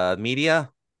media,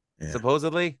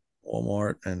 supposedly.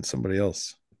 Walmart and somebody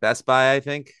else. Best Buy, I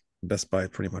think. Best Buy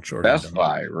pretty much already Best done.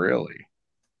 Buy, really?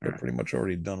 They're pretty much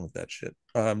already done with that shit.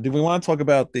 Do we want to talk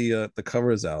about the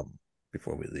covers album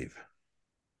before we leave?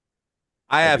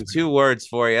 I have 2 words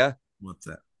for you. What's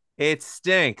that? It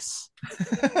stinks.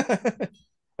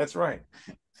 That's right.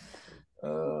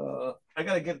 I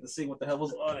gotta get to see what the hell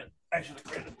was on it. I should have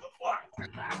created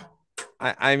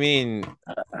I mean,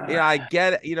 I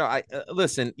get it. I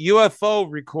listen. UFO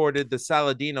recorded the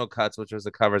Saladino cuts, which was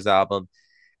the covers album,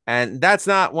 and that's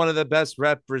not one of the best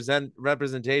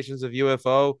representations of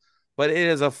UFO, but it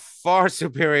is a far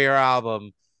superior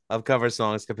album of cover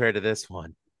songs compared to this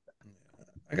one.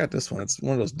 I got this one. It's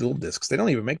one of those dual discs. They don't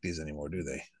even make these anymore, do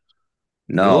they?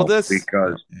 No,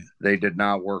 because they did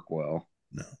not work well.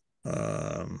 No.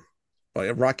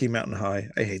 Rocky Mountain High.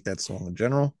 I hate that song in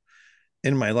general.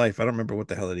 In my life, I don't remember what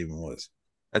the hell it even was.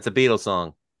 That's a Beatles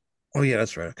song. Oh yeah,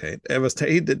 that's right. Okay, that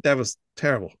was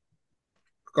terrible,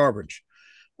 garbage.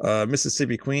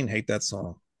 Mississippi Queen, hate that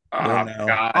song. Oh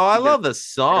God! Oh, I love the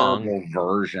song. Terrible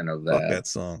version of that. Fuck that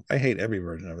song. I hate every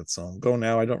version of that song. Go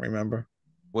Now. I don't remember.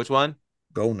 Which one?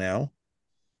 Go Now.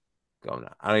 Go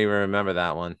Now. I don't even remember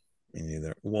that one. Me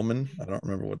neither. Woman. I don't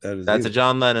remember what that is. That's a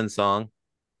John Lennon song.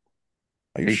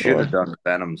 He should have done the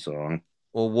Venom song.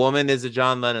 Well, Woman is a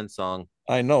John Lennon song.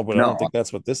 I know, but I don't think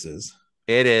that's what this is.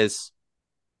 It is.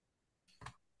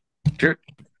 Trust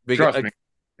me,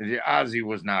 Ozzy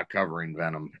was not covering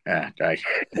Venom.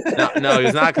 No,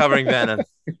 he's not covering Venom.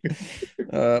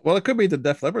 Well, it could be the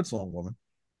Def Leppard song, Woman.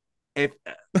 If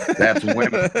that's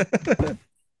Women.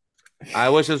 I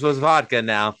wish this was vodka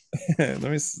now. let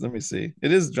me see.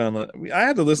 It is John Lennon. I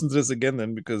had to listen to this again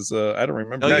then because I don't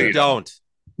remember. No, you don't.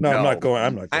 No, I'm not going.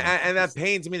 I'm not going. And that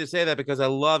pains me to say that because I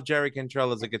love Jerry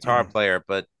Cantrell as a guitar player,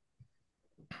 but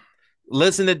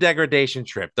listen to Degradation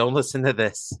Trip. Don't listen to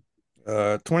this.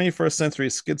 21st Century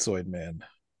Schizoid Man.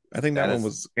 I think that one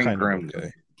was kind of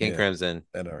okay. King Crimson.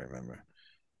 That I remember.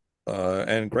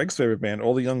 And Greg's favorite band,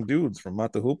 All the Young Dudes from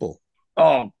Mott the Hoople.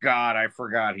 Oh God, I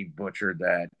forgot he butchered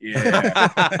that.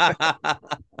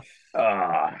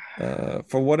 Yeah.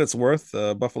 For What It's Worth,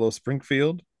 Buffalo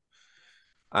Springfield.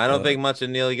 I don't think much of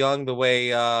Neil Young the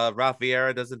way Ralph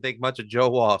Vieira doesn't think much of Joe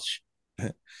Walsh.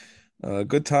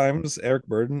 Good Times, Eric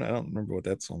Burden. I don't remember what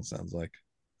that song sounds like.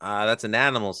 That's an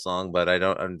Animal song, but I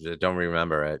don't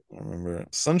remember it. I remember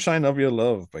Sunshine of Your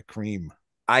Love by Cream.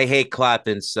 I hate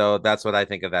Clapton, so that's what I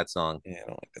think of that song. Yeah, I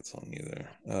don't like that song either.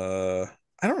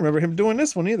 I don't remember him doing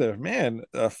this one either. Man,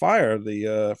 Fire,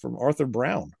 the from Arthur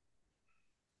Brown.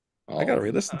 I gotta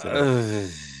re-listen to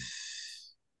that.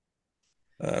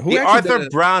 The Arthur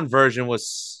Brown version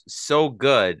was so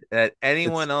good that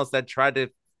anyone else that tried to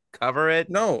cover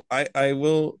it. No, I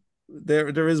will.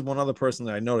 There is one other person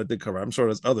that I know that did cover it. I'm sure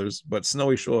there's others, but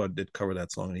Snowy Shaw did cover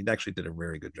that song, and he actually did a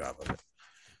very good job of it.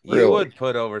 You would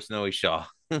put over Snowy Shaw.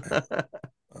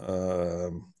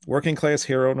 Working Class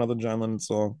Hero, another John Lennon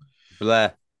song.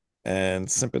 Blah. And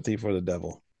Sympathy for the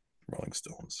Devil, Rolling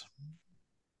Stones.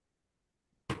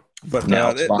 But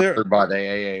now sponsored by the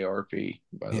AARP,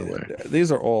 by the way.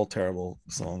 These are all terrible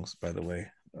songs, by the way.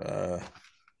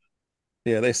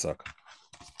 Yeah, they suck.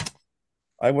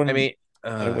 I wouldn't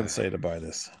say to buy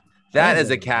this. That is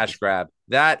a cash grab.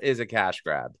 That is a cash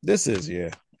grab. This is,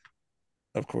 yeah.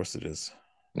 Of course it is.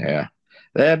 Yeah.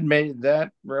 That made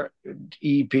that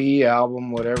EP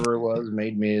album, whatever it was,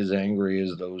 made me as angry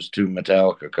as those two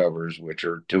Metallica covers, which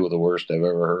are two of the worst I've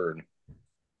ever heard.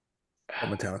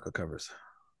 What Metallica covers?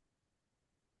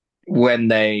 When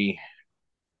they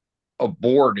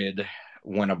aborted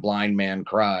When a Blind Man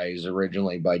Cries,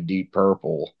 originally by Deep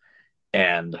Purple,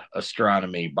 and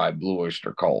Astronomy by Blue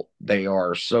Oyster Cult. They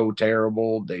are so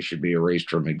terrible, they should be erased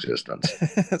from existence.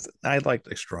 I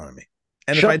liked astronomy.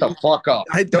 And if I Shut the didn't, fuck up.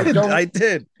 I did, Don't. I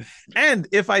did. And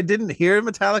if I didn't hear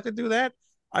Metallica do that,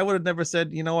 I would have never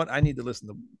said, you know what, I need to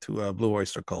listen to Blue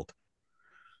Oyster Cult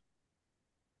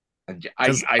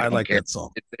because I I don't like care. that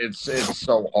song. It's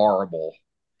so horrible.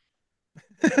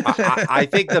 I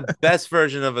think the best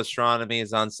version of Astronomy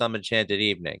is on Some Enchanted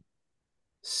Evening.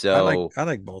 So I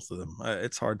like both of them.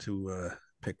 It's hard to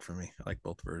pick for me. I like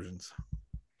both versions.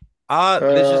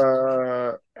 this just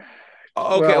Uh,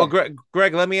 okay. Well, well,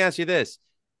 Greg, let me ask you this: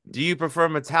 do you prefer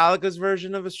Metallica's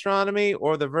version of Astronomy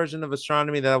or the version of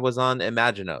Astronomy that was on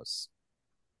Imaginos?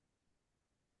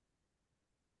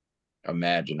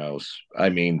 Imaginos. I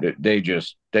mean, they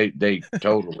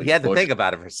totally You had to think butchered.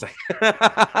 about it for a second.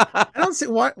 I don't see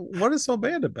what is so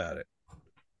bad about it.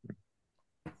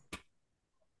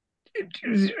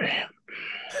 It's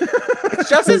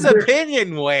just his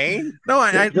opinion, Wayne. No,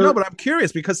 I no, They're, but I'm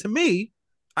curious because to me,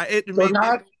 it they're made it.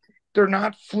 not they're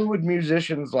not fluid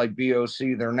musicians like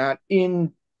BOC. They're not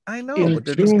I know, in but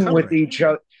they're just tune with covering. each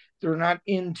other. They're not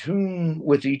in tune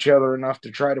with each other enough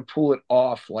to try to pull it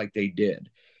off like they did.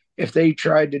 If they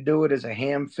tried to do it as a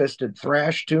ham-fisted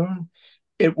thrash tune,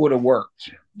 it would have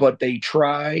worked. But they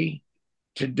try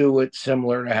to do it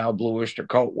similar to how Blue Oyster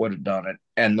Cult would have done it,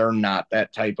 and they're not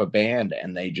that type of band,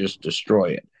 and they just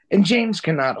destroy it. And James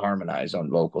cannot harmonize on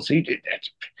vocals.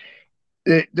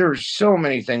 There's so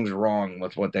many things wrong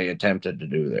with what they attempted to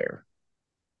do there.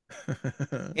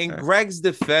 In Greg's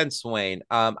defense, Wayne,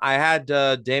 I had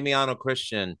Damiano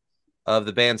Christian of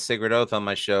the band Sacred Oath on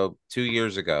my show 2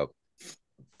 years ago,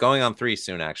 going on 3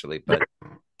 soon, actually, but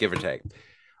give or take.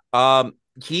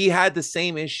 He had the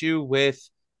same issue with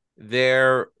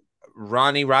their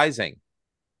Ronnie Rising,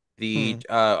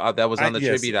 that was on the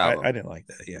tribute album. I didn't like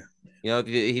that. Yeah,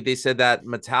 they said that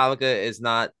Metallica is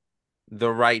not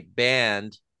the right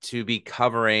band to be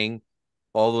covering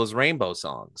all those Rainbow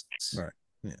songs. right.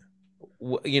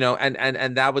 Yeah,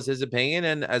 And that was his opinion.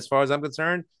 And as far as I'm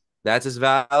concerned, that's as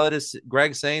valid as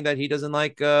Greg saying that he doesn't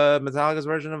like Metallica's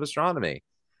version of Astronomy.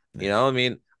 yeah. I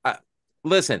mean,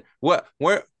 listen,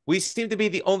 we seem to be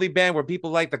the only band where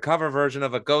people like the cover version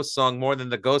of a Ghost song more than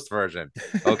the Ghost version.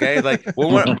 Okay, like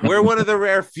we're one of the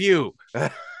rare few.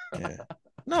 Yeah.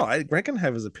 No, Greg can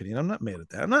have his opinion. I'm not mad at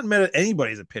that. I'm not mad at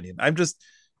anybody's opinion. I just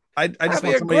want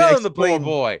somebody to The poor explain.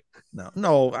 boy.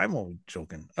 No, I'm only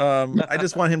joking. I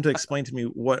just want him to explain to me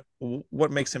what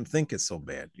makes him think it's so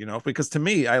bad. Because to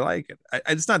me, I like it.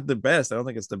 It's not the best. I don't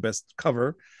think it's the best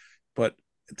cover, but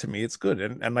to me, it's good.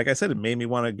 And like I said, it made me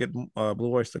want to get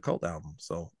Blue Oyster Cult album.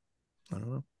 So I don't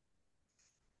know.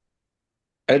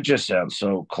 It just sounds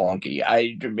so clunky.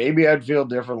 Maybe I'd feel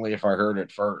differently if I heard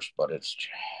it first, but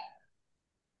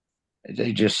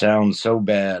they just sound so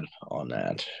bad on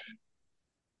that.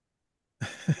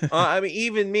 I mean,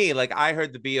 even me, like I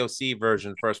heard the BOC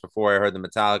version first before I heard the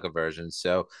Metallica version,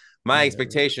 so my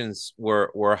expectations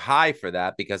were high for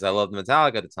that because I loved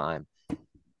Metallica at the time.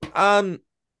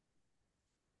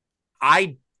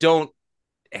 I don't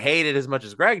hate it as much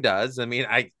as Greg does. I mean,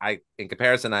 I in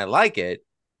comparison, I like it,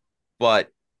 but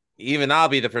even I'll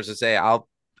be the first to say I'll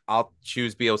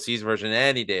choose BOC's version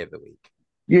any day of the week.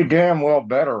 You damn well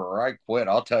better, or I quit.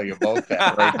 I'll tell you both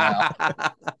that right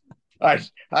now.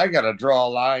 I gotta draw a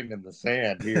line in the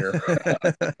sand here.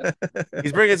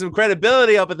 He's bringing some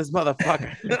credibility up in this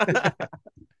motherfucker.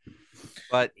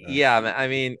 But yeah, I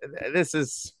mean, this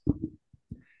is,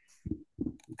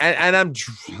 and I'm,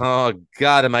 oh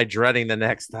God, am I dreading the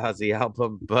next Ozzy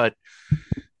album? But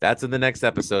that's what the next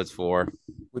episode's for,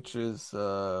 which is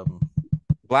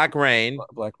Black Rain,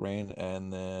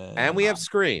 and we have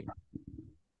Scream.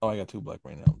 Oh, I got 2 Black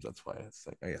Rain albums. That's why it's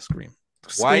like I got Scream.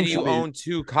 Why do you own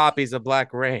 2 copies of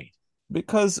Black Rain?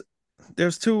 Because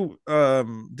there's 2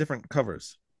 different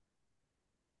covers.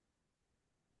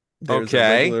 There's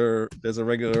a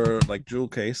regular like jewel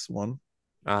case one,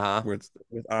 where it's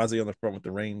with Ozzy on the front with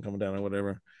the rain coming down or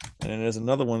whatever, and then there's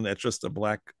another one that's just a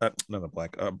black, not a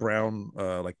black, brown,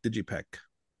 like digipack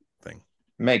thing.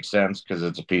 Makes sense because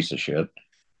it's a piece of shit.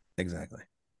 Exactly.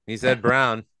 He said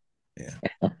brown.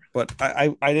 Yeah, but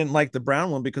I didn't like the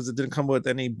brown one because it didn't come with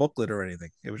any booklet or anything.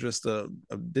 It was just a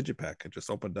digipack. It just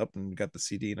opened up and got the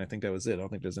CD, and I think that was it. I don't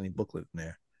think there's any booklet in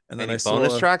there. And then any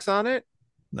bonus tracks on it?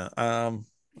 No,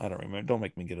 I don't remember. Don't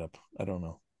make me get up. I don't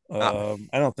know. Oh,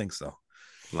 I don't think so.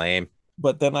 lame.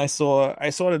 But then I saw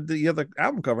the other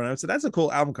album cover, and I said that's a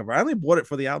cool album cover. I only bought it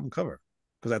for the album cover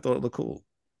because I thought it looked cool,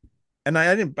 and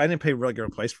I didn't pay regular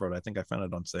price for it. I think I found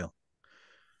it on sale.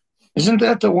 Isn't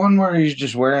that the one where he's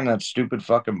just wearing that stupid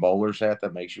fucking bowler's hat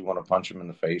that makes you want to punch him in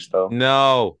the face, though?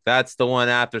 No, that's the one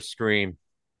after Scream.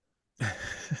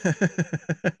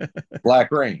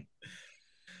 Black Rain.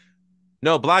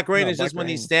 No, Black Rain No, is Black just when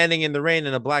he's Rain. standing in the rain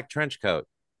in a black trench coat.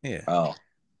 Yeah. Oh,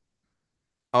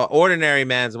 Ordinary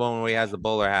Man's the one where he has the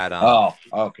bowler hat on.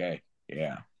 oh, okay,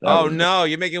 yeah. That Oh was no,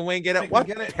 you're making Wayne get up. Make me What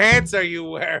get it. pants are you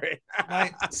wearing?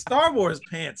 My Star Wars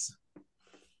pants.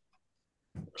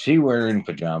 she wearing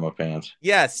pajama pants.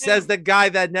 Yes, says the guy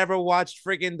that never watched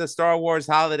friggin' the Star Wars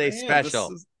holiday Yeah, this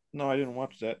special. is no, I didn't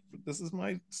watch that. But this is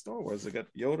my Star Wars. I got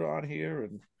Yoda on here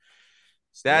and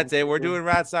That's it. We're Stormtrooper. doing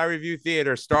Rat Side Review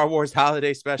Theater Star Wars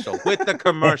holiday special with the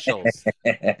commercials.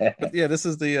 But yeah, this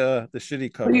is the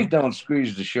shitty cover, Please don't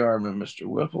squeeze the Charmin, Mr.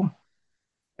 Whipple.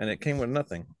 and it came with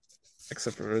nothing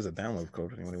except for there's a download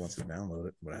code if anybody wants to download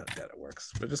it. But that it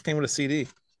works. But it just came with a CD.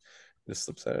 Just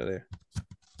slips out of there.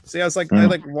 See, I was like,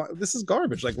 this is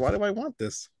garbage. Like, why do I want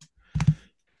this?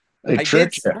 They I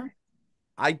tricked did, you.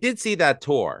 I did see that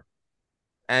tour,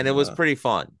 and it was pretty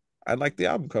fun. I like the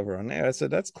album cover on there. I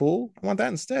said that's cool. I want that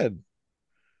instead.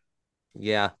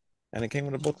 Yeah, And it came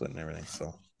with a booklet and everything,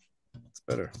 so it's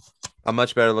better. a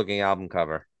much better looking album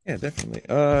cover. Yeah, definitely.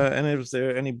 And was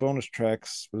there any bonus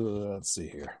tracks? Let's see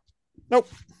here. Nope,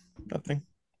 nothing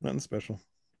special.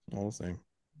 All the same.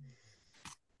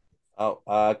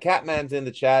 Oh, Catman's in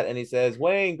the chat and he says,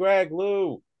 Wayne, Greg,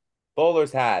 Lou,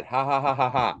 bowler's hat. Ha ha ha ha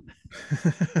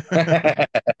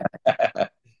ha.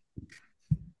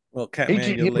 Well,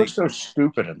 Catman, he looks so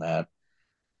stupid in that.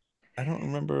 I don't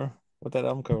remember what that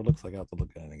album cover looks like. I'll have to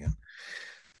look at it again.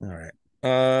 All right.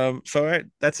 So all right,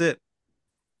 that's it.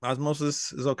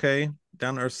 Ozzmosis is okay.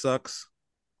 Down to Earth sucks.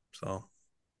 So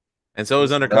And so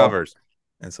is Undercovers.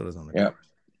 And so does Undercover. Yeah.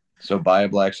 So buy a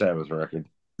Black Sabbath record.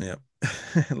 Yeah.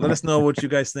 Let us know what you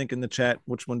guys think in the chat.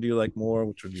 Which one do you like more?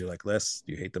 Which one do you like less?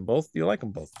 Do you hate them both? Do you like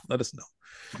them both? Let us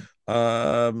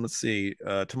know. Let's see.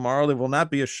 Tomorrow there will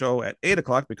not be a show at 8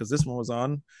 o'clock because this one was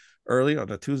on early on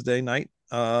a Tuesday night.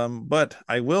 But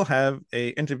I will have a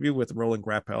interview with Roland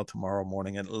Grappel tomorrow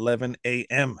morning at 11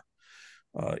 a.m.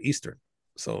 Eastern.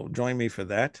 So join me for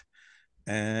that.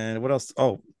 And what else?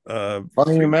 Oh,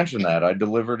 funny you mentioned that. I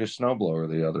delivered a snowblower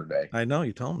the other day. I know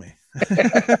you told me.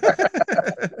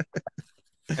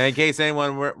 And in case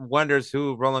anyone wonders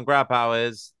who Roland Grappow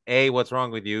is, A, what's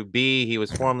wrong with you? B, he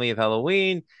was formerly of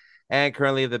Halloween and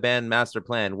currently of the band Master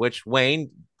Plan, which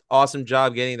Wayne, awesome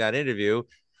job getting that interview.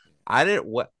 I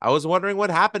was wondering what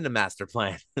happened to Master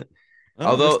Plan.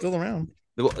 Although they're still around.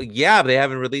 Yeah, but they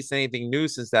haven't released anything new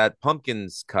since that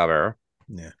Pumpkins cover.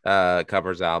 Yeah.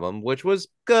 Covers album, which was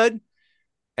good.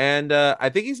 And I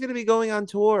think he's going to be going on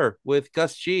tour with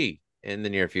Gus G in the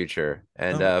near future.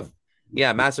 And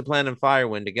yeah, Master Plan and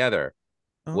Firewind together,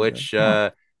 which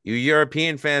you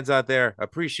European fans out there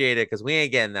appreciate it because we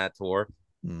ain't getting that tour.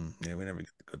 Yeah, we never get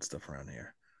the good stuff around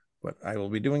here. But I will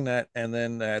be doing that. And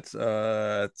then that's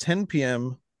 10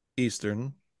 p.m.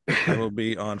 Eastern. I will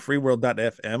be on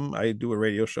freeworld.fm. I do a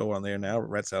radio show on there now,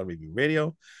 Red Sound Review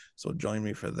Radio. So join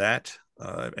me for that.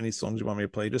 Any songs you want me to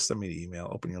play, just send me the email,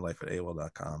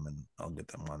 openyourlife@aol.com, and I'll get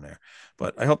them on there.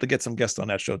 But I hope to get some guests on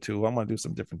that show too. I'm going to do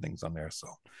some different things on there. So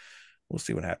we'll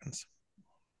see what happens.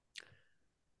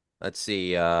 Let's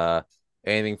see.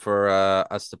 Anything for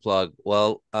us to plug?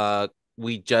 Well,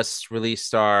 we just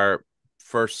released our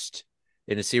first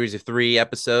in a series of 3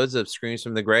 episodes of Screams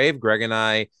from the Grave. Greg and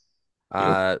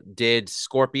I did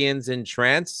Scorpions in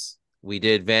Trance. We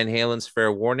did Van Halen's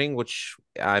Fair Warning, which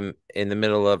I'm in the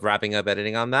middle of wrapping up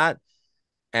editing on that.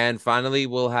 And finally,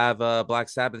 we'll have Black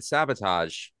Sabbath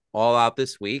Sabotage all out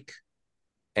this week.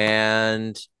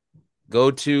 And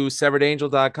go to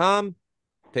severedangel.com,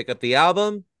 pick up the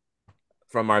album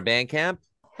from our Bandcamp.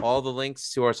 All the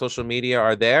links to our social media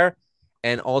are there.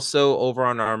 And also over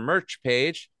on our merch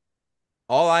page,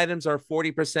 all items are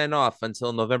 40% off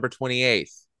until November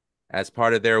 28th as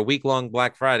part of their week-long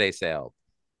Black Friday sale.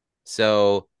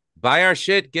 So buy our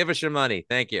shit, give us your money.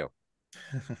 Thank you.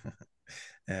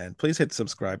 And please hit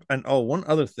subscribe. And one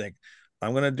other thing,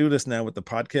 I'm going to do this now with the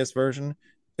podcast version.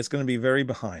 It's going to be very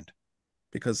behind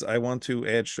because I want to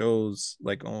add shows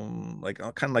like kind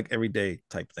of like everyday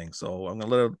type thing. So I'm going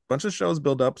to let a bunch of shows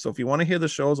build up. So if you want to hear the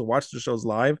shows or watch the shows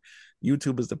live,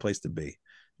 YouTube is the place to be.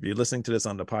 If you're listening to this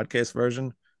on the podcast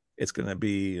version, it's going to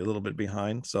be a little bit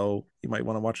behind. So you might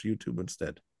want to watch YouTube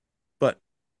instead, but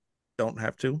don't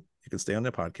have to. You can stay on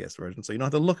the podcast version so you don't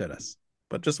have to look at us.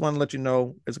 But just want to let you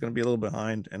know it's going to be a little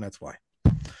behind, and that's why.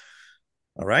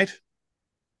 All right.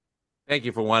 Thank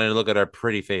you for wanting to look at our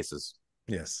pretty faces.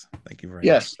 Yes. Thank you very much.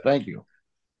 Yes, thank you.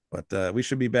 But we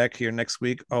should be back here next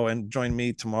week. Oh, and join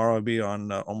me tomorrow. I'll be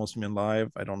on Almost Human Live.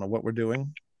 I don't know what we're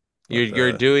doing.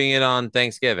 You're doing it on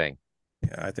Thanksgiving.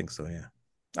 Yeah, I think so. Yeah,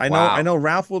 I know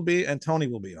Ralph will be and Tony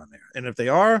will be on there. And if they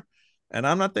are, and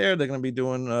I'm not there, they're going to be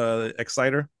doing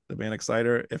Exciter, the band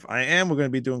Exciter. If I am, we're going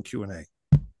to be doing Q&A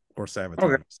or Sabotage.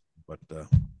 Okay. But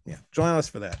yeah, join us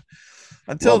for that.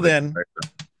 Until then,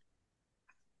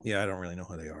 yeah, I don't really know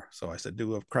who they are. So I said,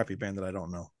 do a crappy band that I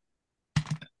don't know.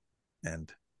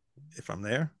 And if I'm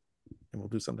there, then we'll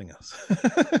do something else.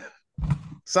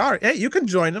 Sorry. Hey, you can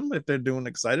join them if they're doing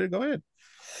Excited. Go ahead.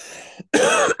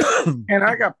 And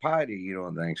I got pie to eat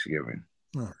on Thanksgiving.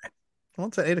 All right. Well,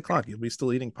 it's at 8 o'clock. You'll be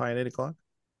still eating pie at 8 o'clock?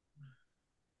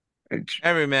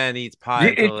 Every man eats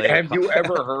pie. Have you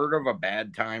ever heard of a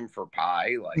bad time for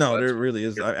pie? Like, no, there really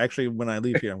is. Actually, when I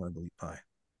leave here, I'm going to eat pie.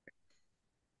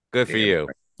 Good for you.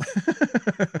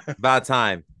 About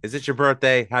time. Is it your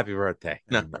birthday? Happy birthday.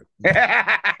 No.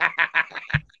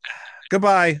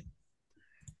 Goodbye.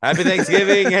 Happy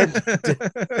Thanksgiving and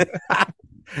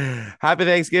Happy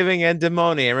Thanksgiving and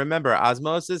Demoni. And remember,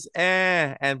 Ozzmosis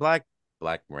and Black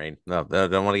Rain. No, I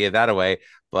don't want to give that away.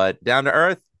 But Down to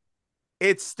Earth,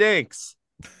 it stinks.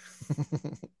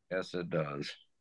 Yes, it does.